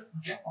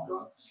 Okay, I've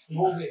got it. They're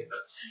all there.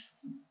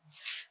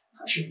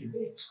 I should be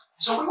there.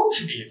 So we all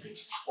should be in bed.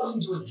 What are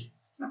we doing here?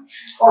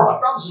 All right,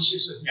 brothers and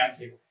sisters and young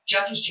people,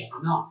 Judges chapter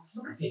 9.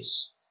 Look at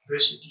this,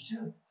 verse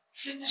 52.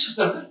 This is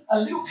a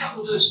little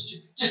couple of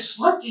verses just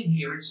slipped in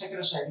here in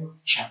 2 Samuel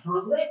chapter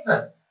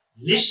 11.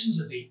 Listen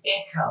to the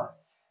echo.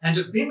 And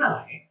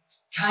Abimelech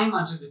came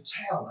unto the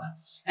tower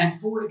and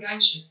fought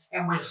against it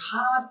and went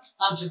hard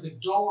unto the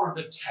door of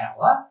the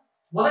tower.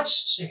 Well,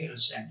 that's 2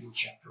 Samuel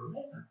chapter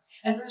 11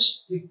 and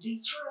verse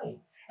 53.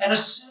 And a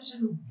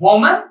certain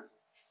woman,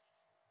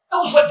 that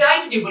was what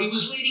David did when he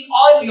was leaning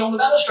idly on the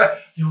balustrade.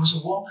 There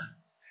was a woman.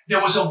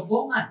 There was a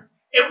woman.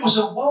 It was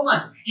a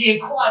woman. He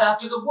inquired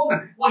after the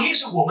woman. Well,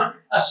 here's a woman.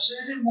 A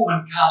certain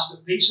woman cast a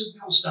piece of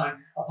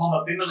millstone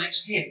upon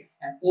Abimelech's head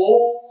and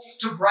all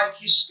to break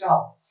his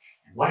skull.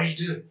 And what did he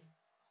do?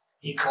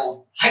 He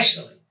called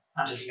hastily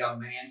unto the young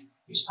man,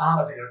 his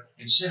armor-bearer,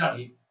 and said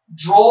unto him,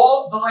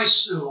 draw thy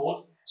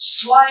sword,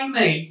 slay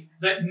me,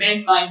 that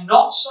men may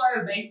not say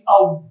of me,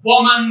 a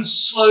woman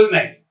slew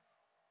me.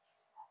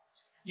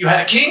 You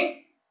have a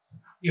king,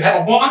 you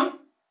have a woman,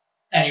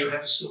 and you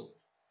have a sword.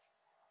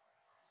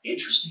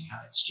 Interesting how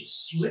it's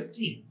just slipped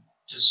in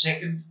to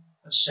 2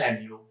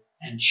 Samuel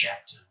and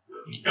chapter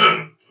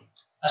 11.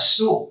 A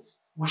sword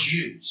was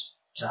used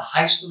to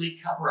hastily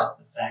cover up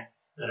the fact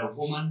that a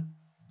woman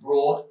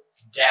brought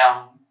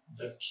down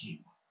the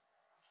king.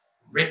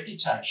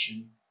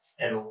 Reputation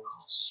at all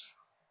costs.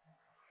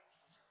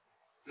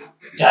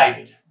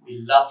 David,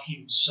 we love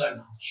him so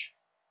much.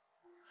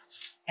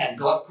 And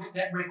God put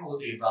that record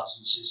there, brothers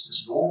and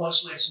sisters, and all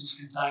those lessons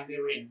contained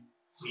therein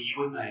for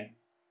you and me.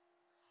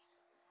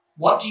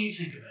 What do you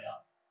think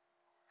about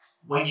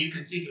when you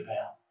can think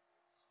about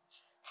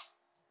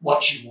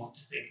what you want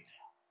to think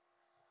about?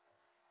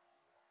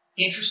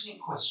 Interesting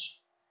question.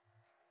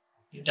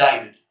 But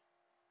David,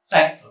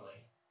 thankfully,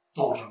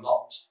 thought a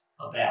lot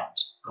about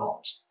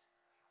God.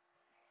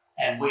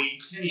 And we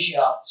finish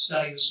our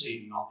study this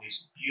evening on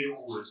these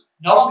beautiful words.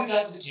 No longer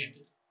David the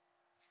tempted,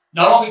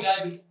 no longer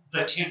David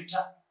the tempter,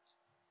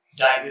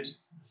 David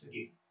the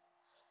forgiven.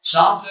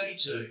 Psalm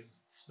 32,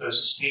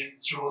 verses 10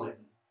 through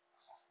 11.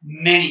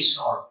 Many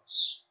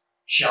sorrows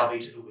shall be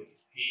to the wicked.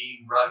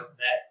 He wrote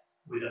that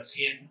with a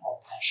pen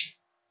of passion.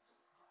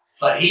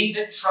 But he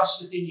that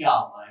trusteth in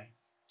Yahweh,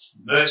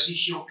 mercy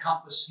shall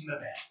compass him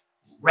about.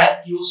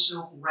 Wrap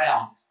yourself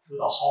round with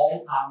the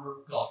whole armour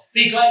of God.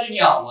 Be glad in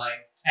Yahweh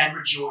and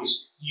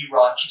rejoice, ye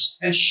righteous,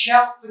 and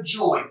shout for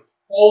joy,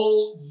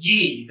 all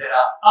ye that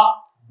are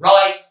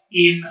upright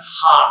in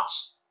heart.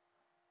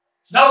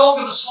 No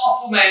longer the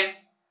slothful man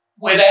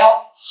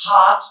without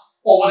heart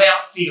or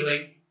without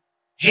feeling.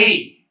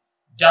 He,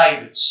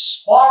 David,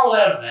 spiraled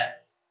out of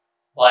that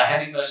by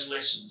having those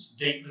lessons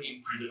deeply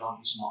imprinted on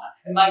his mind.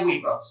 And may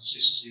we, brothers and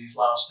sisters, in these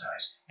last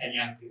days, and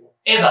young people,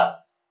 ever,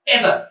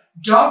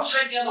 don't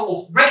tread down the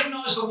walls.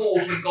 Recognise the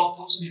walls when God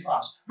puts them in front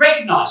of us.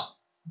 Recognise them.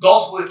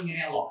 God's working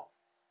in our life,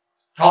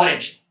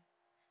 providentially,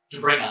 to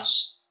bring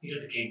us into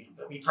the kingdom.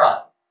 But we pray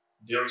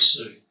very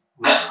soon.